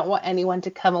that I don't want anyone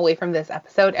to come away from this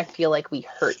episode and feel like we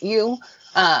hurt you.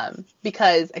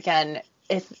 Because again,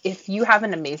 if you have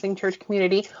an amazing church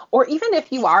community, or even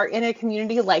if you are in a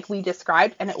community like we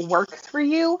described and it works for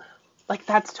you, like,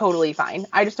 that's totally fine.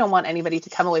 I just don't want anybody to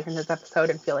come away from this episode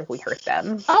and feel like we hurt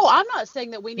them. Oh, I'm not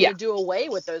saying that we need to do away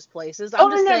with those places.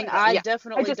 I'm just saying I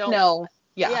definitely don't know.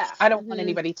 Yeah. I don't want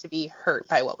anybody to be hurt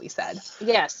by what we said.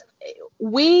 Yes.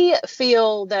 We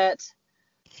feel that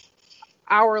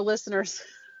our listeners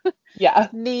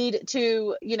need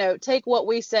to, take what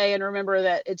we say and remember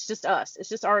that it's just us. It's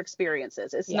just our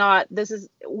experiences. It's not,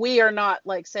 we are not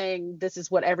like saying this is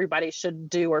what everybody should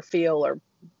do or feel or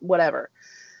whatever.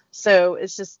 So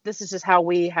this is just how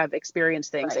we have experienced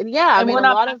things. Right. And I mean, we're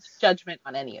not a lot of judgment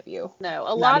on any of you. No,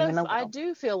 I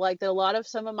do feel like that a lot of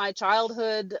some of my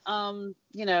childhood,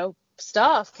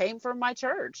 stuff came from my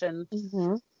church, and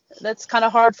that's kind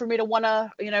of hard for me to want to,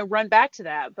 run back to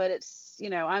that. But it's,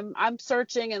 I'm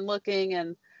searching and looking,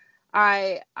 and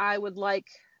I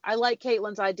like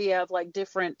Caitlin's idea of like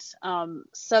different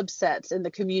subsets in the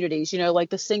communities,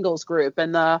 like the singles group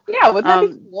and the would that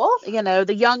be cool?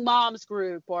 The young moms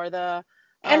group or the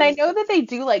and I know that they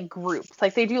do like groups,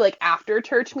 like they do like after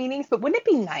church meetings, but wouldn't it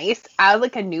be nice as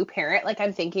like a new parent? Like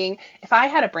I'm thinking if I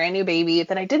had a brand new baby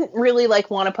that I didn't really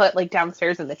like want to put like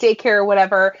downstairs in the daycare or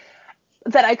whatever,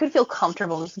 that I could feel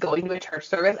comfortable just going to a church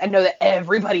service and know that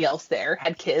everybody else there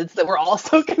had kids that were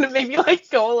also going to maybe like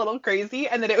go a little crazy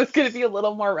and that it was going to be a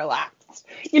little more relaxed.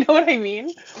 You know what I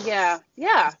mean? Yeah.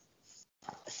 Yeah.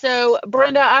 So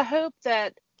Brenda, I hope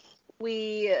that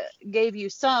we gave you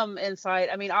some insight.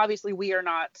 I mean, obviously we are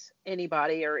not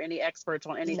anybody or any experts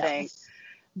on anything,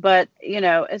 but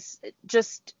it's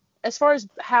just as far as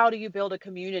how do you build a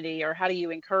community or how do you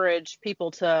encourage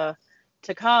people to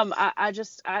come?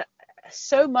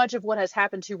 so much of what has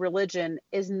happened to religion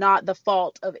is not the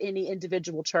fault of any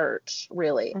individual church,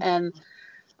 really. And,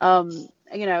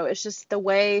 it's just the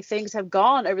way things have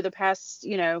gone over the past,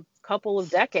 couple of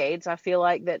decades. I feel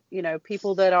like that,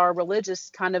 people that are religious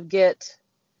kind of get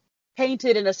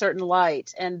painted in a certain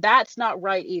light, and that's not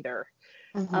right either.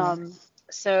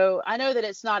 So I know that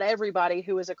it's not everybody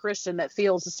who is a Christian that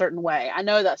feels a certain way. I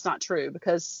know that's not true,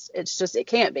 because it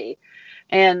can't be.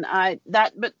 And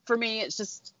but for me, it's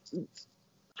just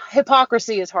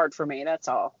hypocrisy is hard for me. That's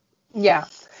all. Yeah.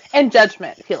 And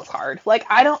judgment feels hard. Like,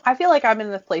 I feel like I'm in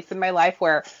this place in my life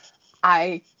where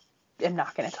I am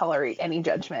not going to tolerate any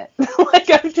judgment. Like,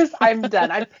 I'm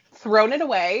done. I've thrown it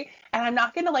away, and I'm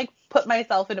not going to, like, put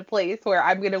myself in a place where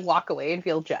I'm going to walk away and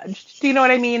feel judged. Do you know what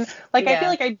I mean? Like, I feel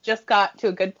like I just got to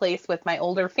a good place with my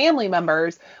older family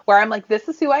members where I'm like, this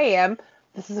is who I am.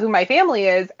 This is who my family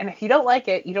is. And if you don't like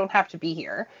it, you don't have to be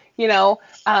here. And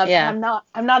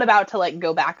I'm not about to, like,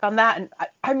 go back on that. And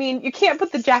I mean, you can't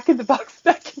put the Jack in the Box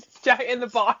back in the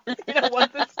box,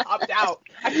 once it's popped out.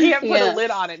 I can't put a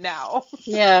lid on it now.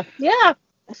 Yeah.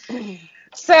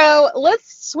 So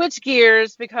let's switch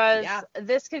gears, because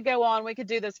this could go on. We could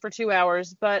do this for 2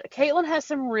 hours, but Caitlin has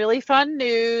some really fun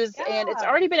news, and it's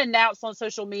already been announced on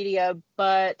social media,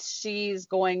 but she's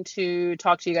going to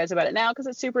talk to you guys about it now because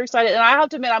it's super excited. And I have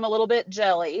to admit, I'm a little bit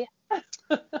jelly.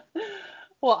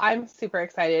 Well, I'm super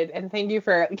excited, and thank you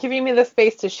for giving me the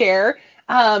space to share.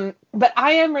 But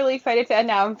I am really excited to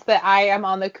announce that I am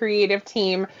on the creative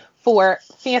team for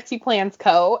Fancy Plans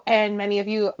Co. And many of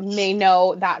you may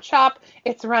know that shop.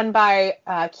 It's run by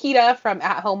Keita from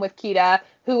At Home with Keita,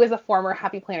 who is a former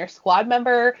Happy Planner Squad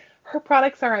member. Her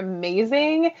products are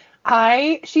amazing.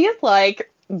 She is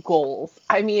like goals.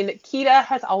 I mean, Keita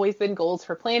has always been goals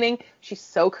for planning. She's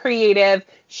so creative.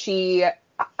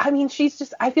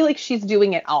 I feel like she's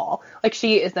doing it all. Like,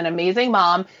 she is an amazing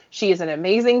mom. She is an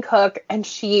amazing cook, and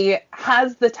she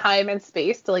has the time and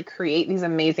space to, like, create these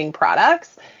amazing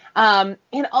products. And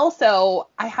also,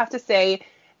 I have to say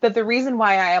that the reason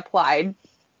why I applied,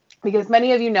 because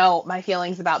many of you know my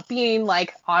feelings about being,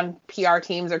 like, on PR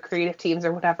teams or creative teams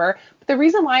or whatever, but the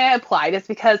reason why I applied is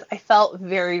because I felt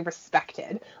very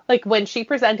respected. Like, when she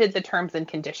presented the terms and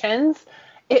conditions,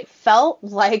 it felt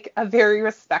like a very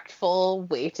respectful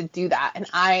way to do that. And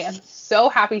I am so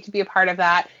happy to be a part of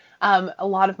that. A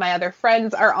lot of my other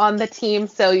friends are on the team,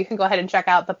 so you can go ahead and check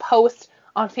out the post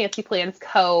on Fancy Plans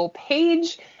Co.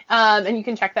 page, and you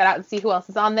can check that out and see who else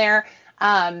is on there.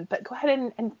 But go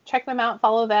ahead and check them out,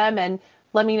 follow them, and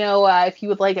let me know if you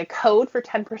would like a code for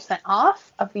 10%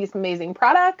 off of these amazing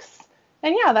products.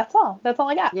 And yeah, that's all. That's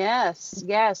all I got. Yes.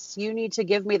 You need to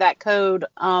give me that code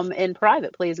in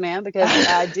private, please, ma'am, because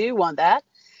I do want that.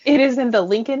 It is in the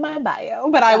link in my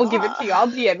bio, but I will give it to you. I'll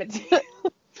DM it to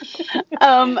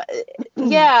you.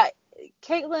 Yeah,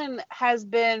 Caitlin has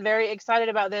been very excited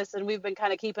about this, and we've been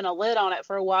kind of keeping a lid on it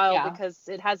for a while because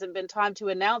it hasn't been time to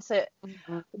announce it.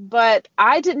 But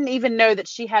I didn't even know that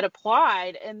she had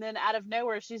applied, and then out of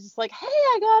nowhere, she's just like, "Hey,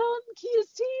 I got on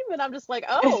Keita's team," and I'm just like,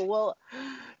 "Oh, well,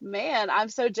 man, I'm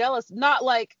so jealous." Not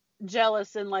like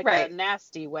jealous in like a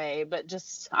nasty way, but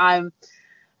just I'm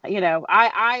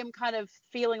kind of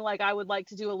feeling like I would like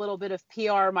to do a little bit of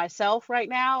PR myself right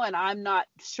now, and I'm not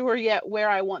sure yet where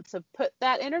I want to put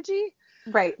that energy.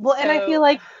 Right. Well, and I feel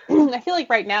like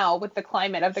right now with the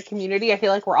climate of the community, I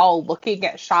feel like we're all looking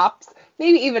at shops,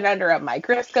 maybe even under a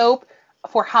microscope,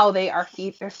 for how they are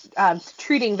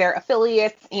treating their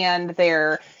affiliates and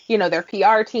their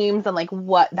PR teams, and like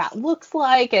what that looks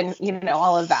like, and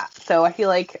all of that. So I feel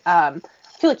like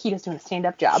Keita's doing a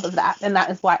stand-up job of that, and that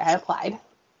is why I applied.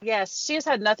 Yes, she has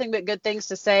had nothing but good things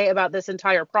to say about this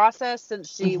entire process since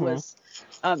she was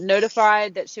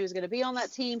notified that she was going to be on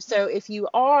that team. So if you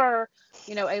are,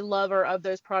 a lover of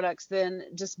those products, then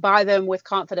just buy them with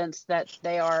confidence that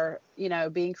they are,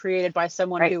 being created by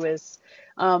someone who is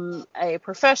a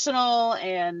professional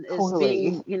and is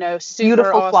being, super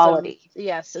beautiful awesome. Quality.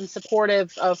 Yes, and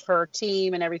supportive of her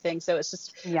team and everything. So it's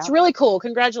just, it's really cool.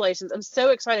 Congratulations. I'm so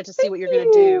excited to see what you're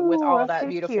going to do with all that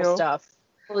beautiful stuff.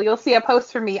 Well, you'll see a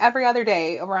post from me every other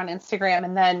day over on Instagram,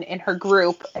 and then in her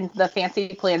group, in the Fancy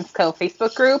Plans Co.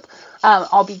 Facebook group,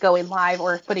 I'll be going live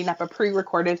or putting up a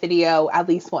pre-recorded video at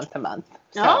least once a month.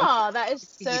 So, that is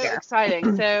so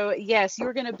exciting. So, yes,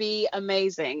 you're going to be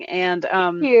amazing. And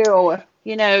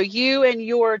you and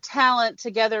your talent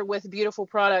together with beautiful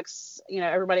products,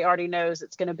 everybody already knows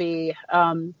it's going to be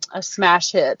a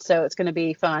smash hit. So it's going to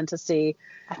be fun to see.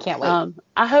 I can't wait.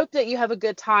 I hope that you have a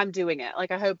good time doing it.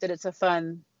 Like, I hope that it's a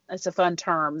fun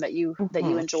term, that you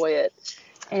enjoy it.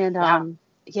 And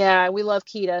Yeah, we love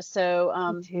Kita. So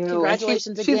Too. And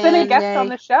congratulations she's been a again. guest on Yay.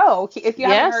 the show. If you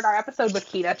haven't heard our Yes. episode with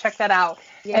Kita, check that out.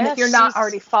 And if Yes, you're not she's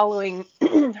already following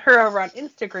her over on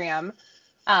Instagram,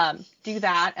 do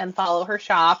that and follow her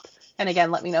shop. And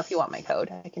again, let me know if you want my code.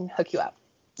 I can hook you up.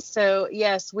 so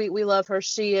yes, we love her.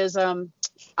 She is our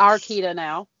Kita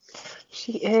now.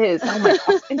 She is. Oh my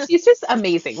gosh. And she's just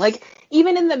amazing. Like,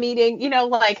 even in the meeting,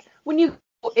 like when you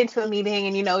go into a meeting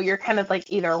and you're kind of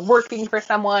like either working for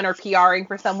someone or PRing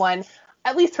for someone,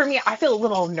 at least for me, I feel a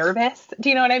little nervous. Do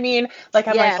you know what I mean? Like,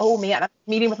 I'm like, oh Yes. man, I'm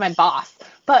meeting with my boss.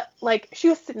 But like, she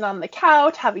was sitting on the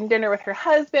couch having dinner with her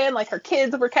husband. Like, her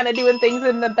kids were kind of doing things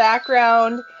in the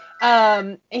background.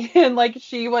 And like,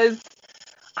 she was,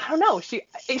 I don't know, she's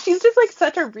just like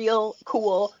such a real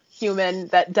cool human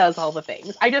that does all the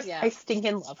things. Yeah. I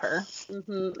stinking love her.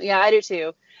 Yeah, I do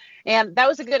too. And that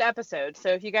was a good episode. So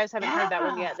if you guys haven't heard that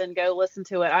one Yeah. yet, then go listen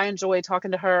to it. I enjoy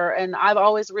talking to her, and I've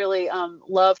always really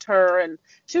loved her. And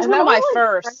she was And one that of my was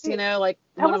first, right. like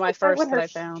That one of was my like right first when that her I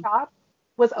found. shop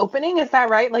was opening. Is that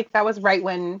right? Like that was right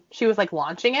when she was like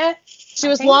launching it, She I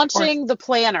was think. Or launching the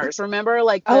planners. Remember,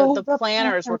 like oh, the the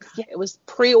planners were. planners. Yeah, It was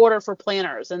pre-order for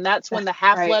planners, and that's when that's the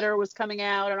half right. letter was coming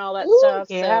out and all that Ooh, stuff.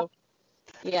 yeah, So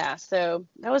yeah, so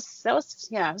that was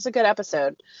yeah, it was a good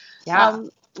episode. yeah.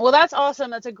 Well, that's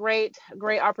awesome. That's a great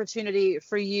opportunity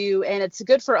for you, and it's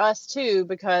good for us too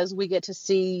because we get to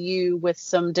see you with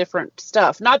some different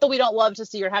stuff. Not that we don't love to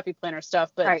see your Happy Planner stuff,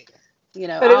 but Right. But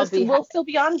I'll be we'll still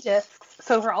be on discs.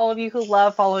 So for all of you who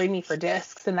love following me for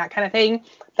discs and that kind of thing,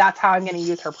 that's how I'm going to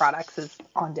use her products is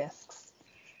on discs.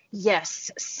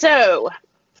 yes. So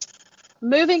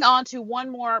moving on to one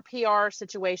more PR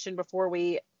situation before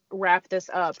we wrap this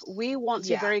up. We want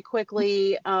to Yeah. very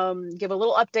quickly give a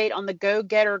little update on the Go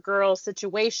Getter Girl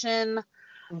situation.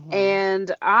 Mm-hmm.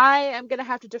 And I am going to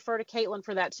have to defer to Caitlin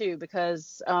for that too,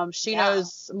 because she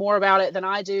knows more about it than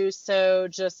I do. So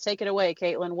just take it away,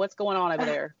 Caitlin. What's going on over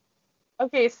there?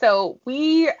 Okay, so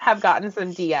we have gotten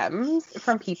some DMs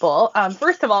from people.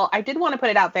 First of all, I did want to put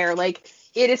it out there, like,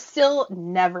 it is still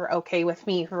never okay with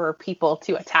me for people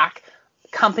to attack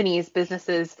companies,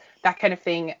 businesses, that kind of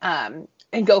thing, and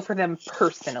go for them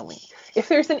personally. If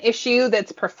there's an issue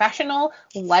that's professional,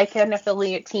 like an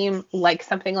affiliate team, like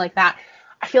something like that,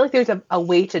 I feel like there's a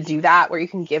way to do that where you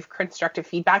can give constructive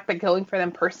feedback, but going for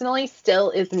them personally still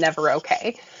is never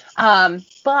okay.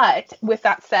 But with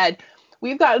that said,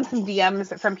 we've gotten some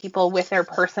DMs from people with their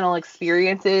personal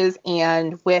experiences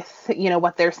and with,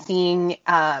 what they're seeing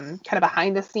kind of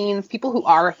behind the scenes, people who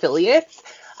are affiliates,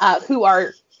 who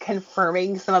are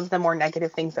confirming some of the more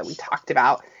negative things that we talked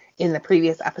about in the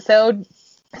previous episode.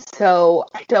 So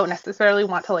I don't necessarily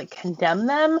want to like condemn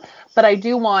them, but I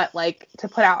do want like to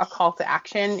put out a call to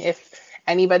action if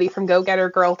anybody from Go Getter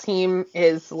Girl team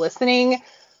is listening.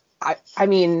 I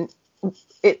mean,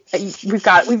 we've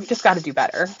just got to do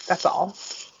better. That's all.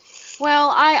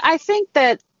 Well, I think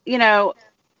that,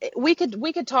 we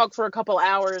could talk for a couple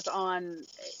hours on,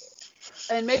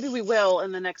 and maybe we will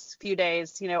in the next few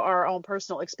days, our own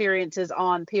personal experiences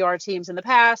on PR teams in the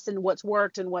past and what's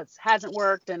worked and what hasn't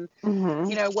worked and,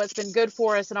 what's been good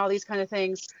for us and all these kind of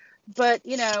things. But,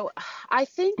 I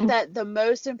think that the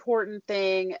most important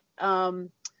thing,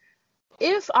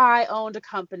 if I owned a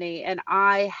company and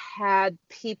I had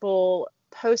people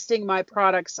posting my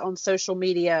products on social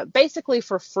media basically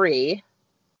for free,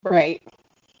 right?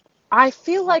 I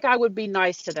feel like I would be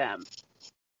nice to them.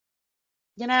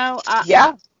 Yeah,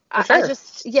 for sure. I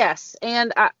just, yes.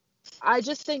 And I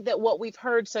just think that what we've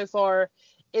heard so far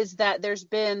is that there's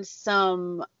been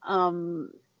some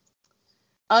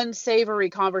unsavory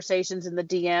conversations in the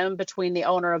DM between the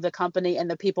owner of the company and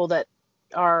the people that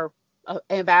are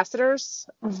ambassadors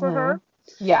for her.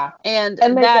 Yeah. And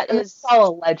this is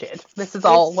all alleged. This is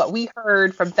all what we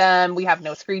heard from them. We have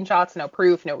no screenshots, no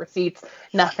proof, no receipts,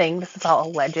 nothing. This is all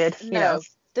alleged.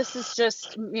 This is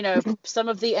just, some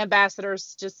of the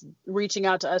ambassadors just reaching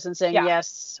out to us and saying,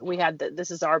 yes, we had this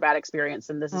is our bad experience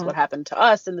and this is what happened to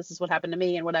us and this is what happened to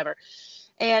me and whatever.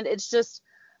 And it's just,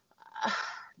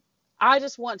 I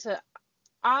just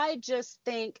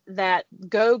think that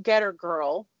Go Getter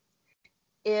Girl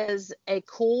is a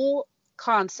cool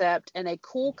concept and a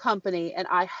cool company. And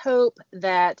I hope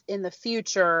that in the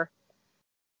future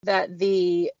that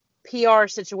the PR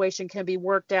situation can be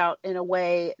worked out in a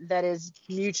way that is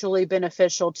mutually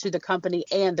beneficial to the company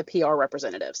and the PR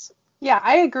representatives. Yeah,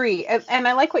 I agree. And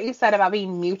I like what you said about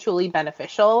being mutually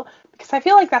beneficial, because I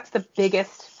feel like that's the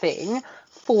biggest thing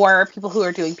for people who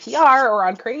are doing PR or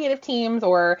on creative teams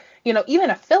or, even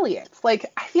affiliates. Like,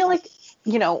 I feel like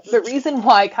the reason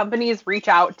why companies reach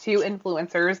out to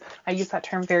influencers, I use that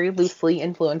term very loosely,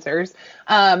 influencers,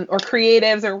 or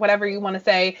creatives or whatever you want to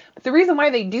say. But the reason why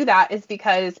they do that is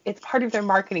because it's part of their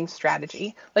marketing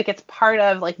strategy. Like it's part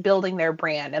of like building their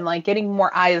brand and like getting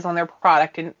more eyes on their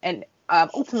product and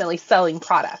ultimately selling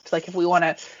product. Like if we want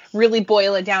to really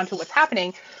boil it down to what's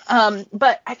happening.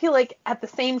 But I feel like at the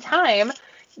same time,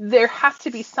 there has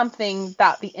to be something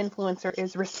that the influencer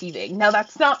is receiving. Now,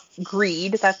 that's not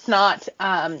greed. That's not,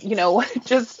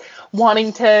 just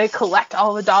wanting to collect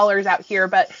all the dollars out here.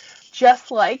 But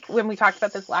just like when we talked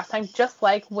about this last time, just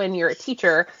like when you're a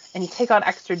teacher and you take on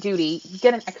extra duty, you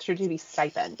get an extra duty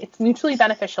stipend. It's mutually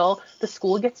beneficial. The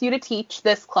school gets you to teach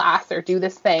this class or do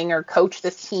this thing or coach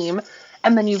this team,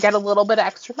 and then you get a little bit of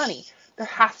extra money. There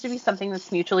has to be something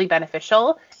that's mutually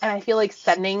beneficial. And I feel like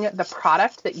sending the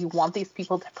product that you want these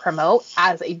people to promote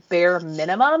as a bare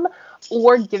minimum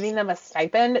or giving them a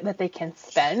stipend that they can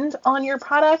spend on your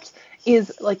product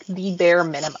is like the bare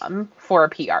minimum for a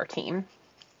PR team.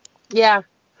 Yeah.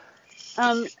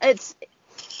 I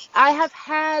have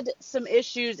had some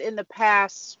issues in the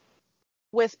past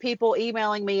with people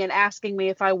emailing me and asking me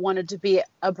if I wanted to be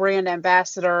a brand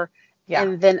ambassador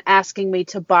and then asking me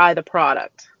to buy the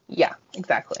product. Yeah,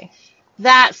 exactly.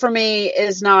 That for me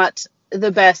is not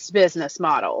the best business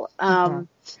model.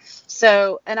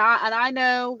 So, and I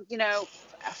know,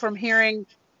 from hearing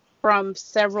from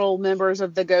several members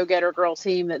of the Go Getter Girl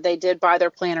team that they did buy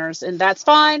their planners, and that's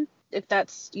fine. If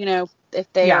that's,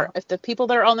 if they are, if the people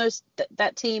that are on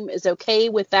that team is okay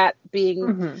with that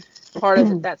being part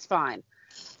of it, that's fine.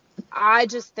 I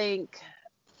just think,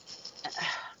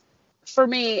 for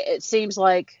me, it seems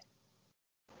like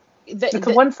it's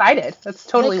one-sided. That's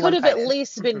totally one-sided. They could have at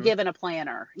least been given a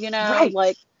planner, right.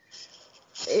 Like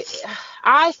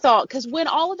I thought, because when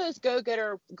all of those Go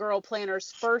Getter Girl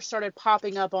planners first started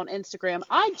popping up on Instagram,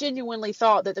 I genuinely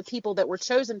thought that the people that were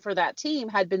chosen for that team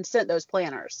had been sent those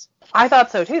planners. I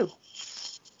thought so too.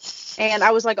 And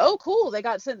I was like, oh, cool. They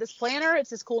got sent this planner. It's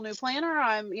this cool new planner.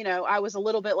 I was a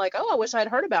little bit like, oh, I wish I'd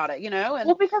heard about it, And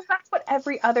well, because that's what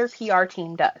every other PR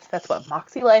team does. That's what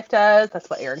Moxie Life does. That's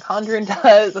what Erin Condren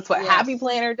does. That's what Happy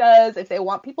Planner does. If they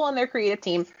want people on their creative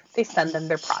team, they send them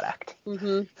their product.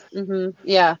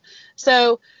 Yeah.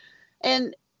 So,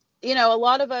 and, a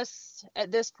lot of us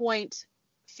at this point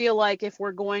feel like if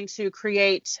we're going to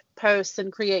create posts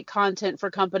and create content for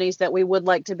companies that we would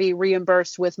like to be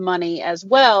reimbursed with money as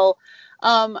well.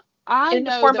 In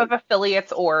the form of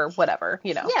affiliates or whatever,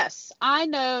 Yes. I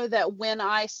know that when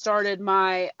I started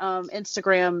my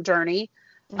Instagram journey,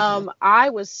 I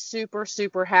was super,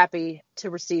 super happy to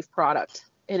receive product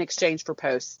in exchange for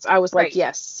posts. I was like,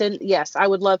 yes, I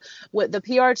would love what the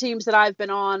PR teams that I've been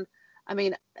on. I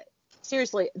mean,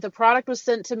 seriously, the product was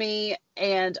sent to me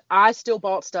and I still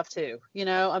bought stuff too,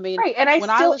 Right. And I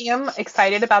still am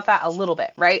excited about that a little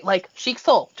bit, right? Like Chic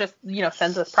Soul just,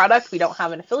 sends us product. We don't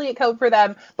have an affiliate code for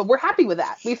them, but we're happy with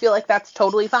that. We feel like that's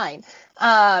totally fine.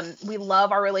 We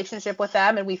love our relationship with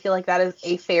them and we feel like that is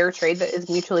a fair trade that is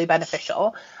mutually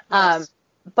beneficial. Yes.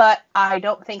 But I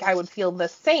don't think I would feel the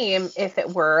same if it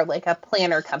were like a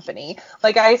planner company.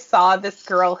 Like I saw this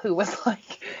girl who was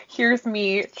like, here's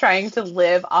me trying to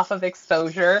live off of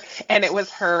exposure. And it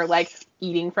was her like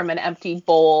eating from an empty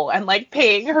bowl and like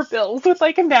paying her bills with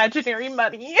like imaginary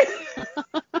money.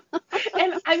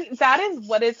 And I mean, that is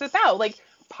what it's about. Like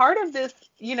part of this,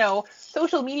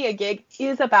 social media gig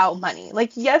is about money.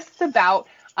 Like, yes, it's about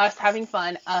us having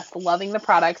fun, us loving the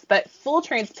products, but full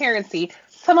transparency.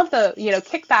 Some of the,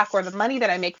 kickback or the money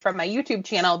that I make from my YouTube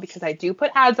channel, because I do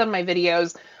put ads on my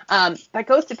videos, that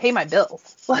goes to pay my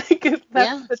bills. Like,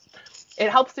 it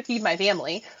helps to feed my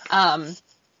family.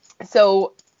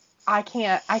 So I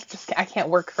can't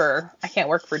work for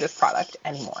just product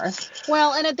anymore.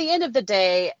 Well, and at the end of the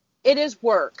day, it is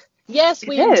work. Yes,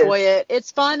 we enjoy it.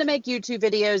 It's fun to make YouTube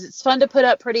videos. It's fun to put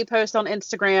up pretty posts on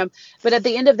Instagram. But at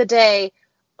the end of the day,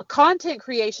 content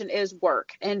creation is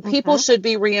work and people should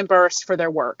be reimbursed for their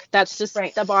work. That's just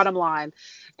the bottom line.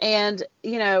 And,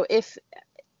 if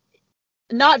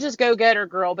not just Go Getter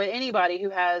Girl, but anybody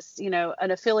who has,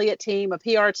 an affiliate team, a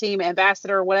PR team,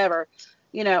 ambassador, whatever,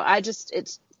 I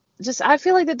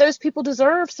feel like that those people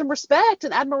deserve some respect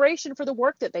and admiration for the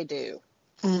work that they do.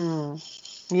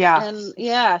 Yeah.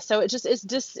 And so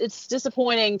it's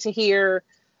disappointing to hear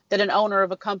that an owner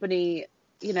of a company,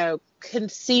 can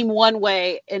seem one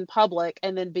way in public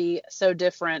and then be so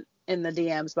different in the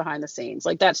DMs behind the scenes.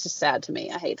 Like, that's just sad to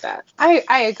me. I hate that. I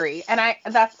agree. And I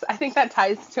think that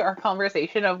ties to our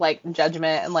conversation of like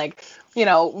judgment and like,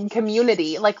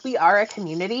 community. Like we are a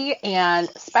community, and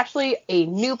especially a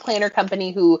new planner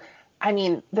company who I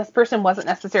mean, this person wasn't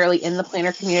necessarily in the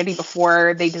planner community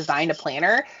before they designed a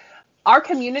planner. Our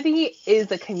community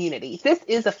is a community. This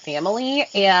is a family,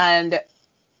 and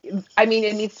I mean,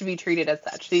 it needs to be treated as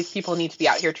such. These people need to be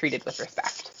out here treated with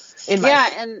respect.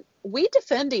 And we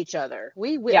defend each other.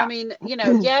 Yeah. I mean,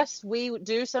 yes, we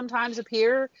do sometimes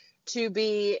appear to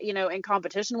be, in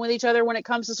competition with each other when it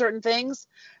comes to certain things.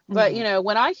 But,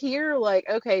 when I hear like,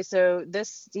 okay, so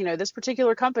this, this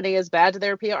particular company is bad to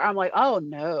their PR, I'm like, oh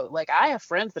no, like I have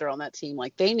friends that are on that team.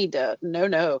 Like they need to,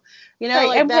 no. Right.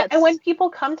 Like and when people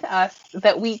come to us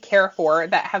that we care for,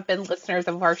 that have been listeners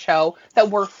of our show, that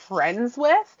we're friends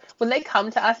with, when they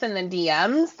come to us in the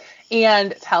DMs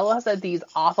and tell us of these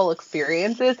awful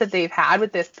experiences that they've had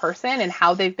with this person and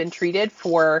how they've been treated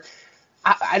for,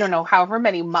 I don't know, however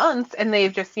many months, and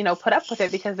they've just, put up with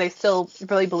it because they still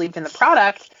really believed in the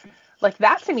product, like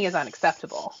that to me is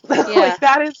unacceptable. Yeah. Like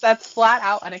that's flat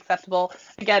out unacceptable.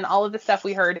 Again, all of the stuff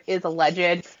we heard is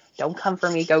alleged. Don't come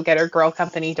for me, Go Getter Girl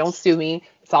Company. Don't sue me.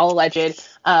 It's all alleged.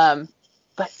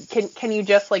 But can you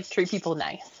just like treat people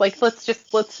nice? Like let's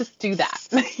just do that.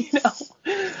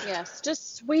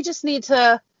 Yes. We just need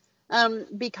to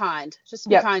be kind. Just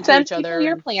be kind to each other. Send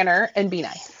your planner and be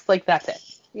nice. Like that's it.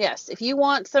 Yes. If you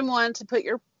want someone to put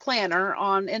your planner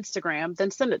on Instagram,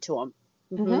 then send it to them.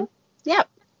 Mm-hmm. Yep.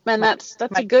 And that's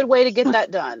a good way to get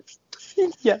that done.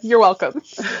 Yeah, you're welcome.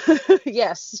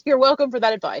 Yes, you're welcome for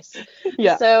that advice.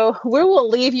 Yeah. So we will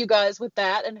leave you guys with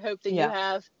that and hope that you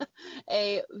have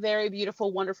a very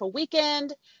beautiful, wonderful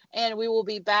weekend. And we will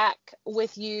be back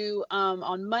with you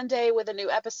on Monday with a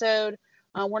new episode.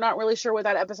 We're not really sure what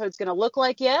that episode's going to look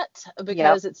like yet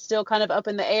because it's still kind of up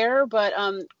in the air, but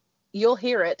you'll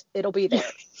hear it. It'll be there.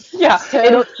 Yeah. So,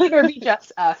 it'll either be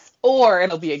just us or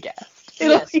it'll be a guest.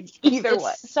 It'll be either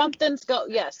way.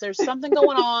 There's something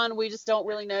going on. We just don't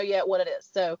really know yet what it is.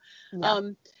 So,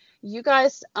 you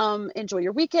guys enjoy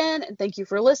your weekend and thank you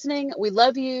for listening. We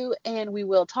love you and we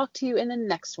will talk to you in the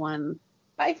next one.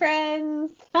 Bye,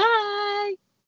 friends. Bye.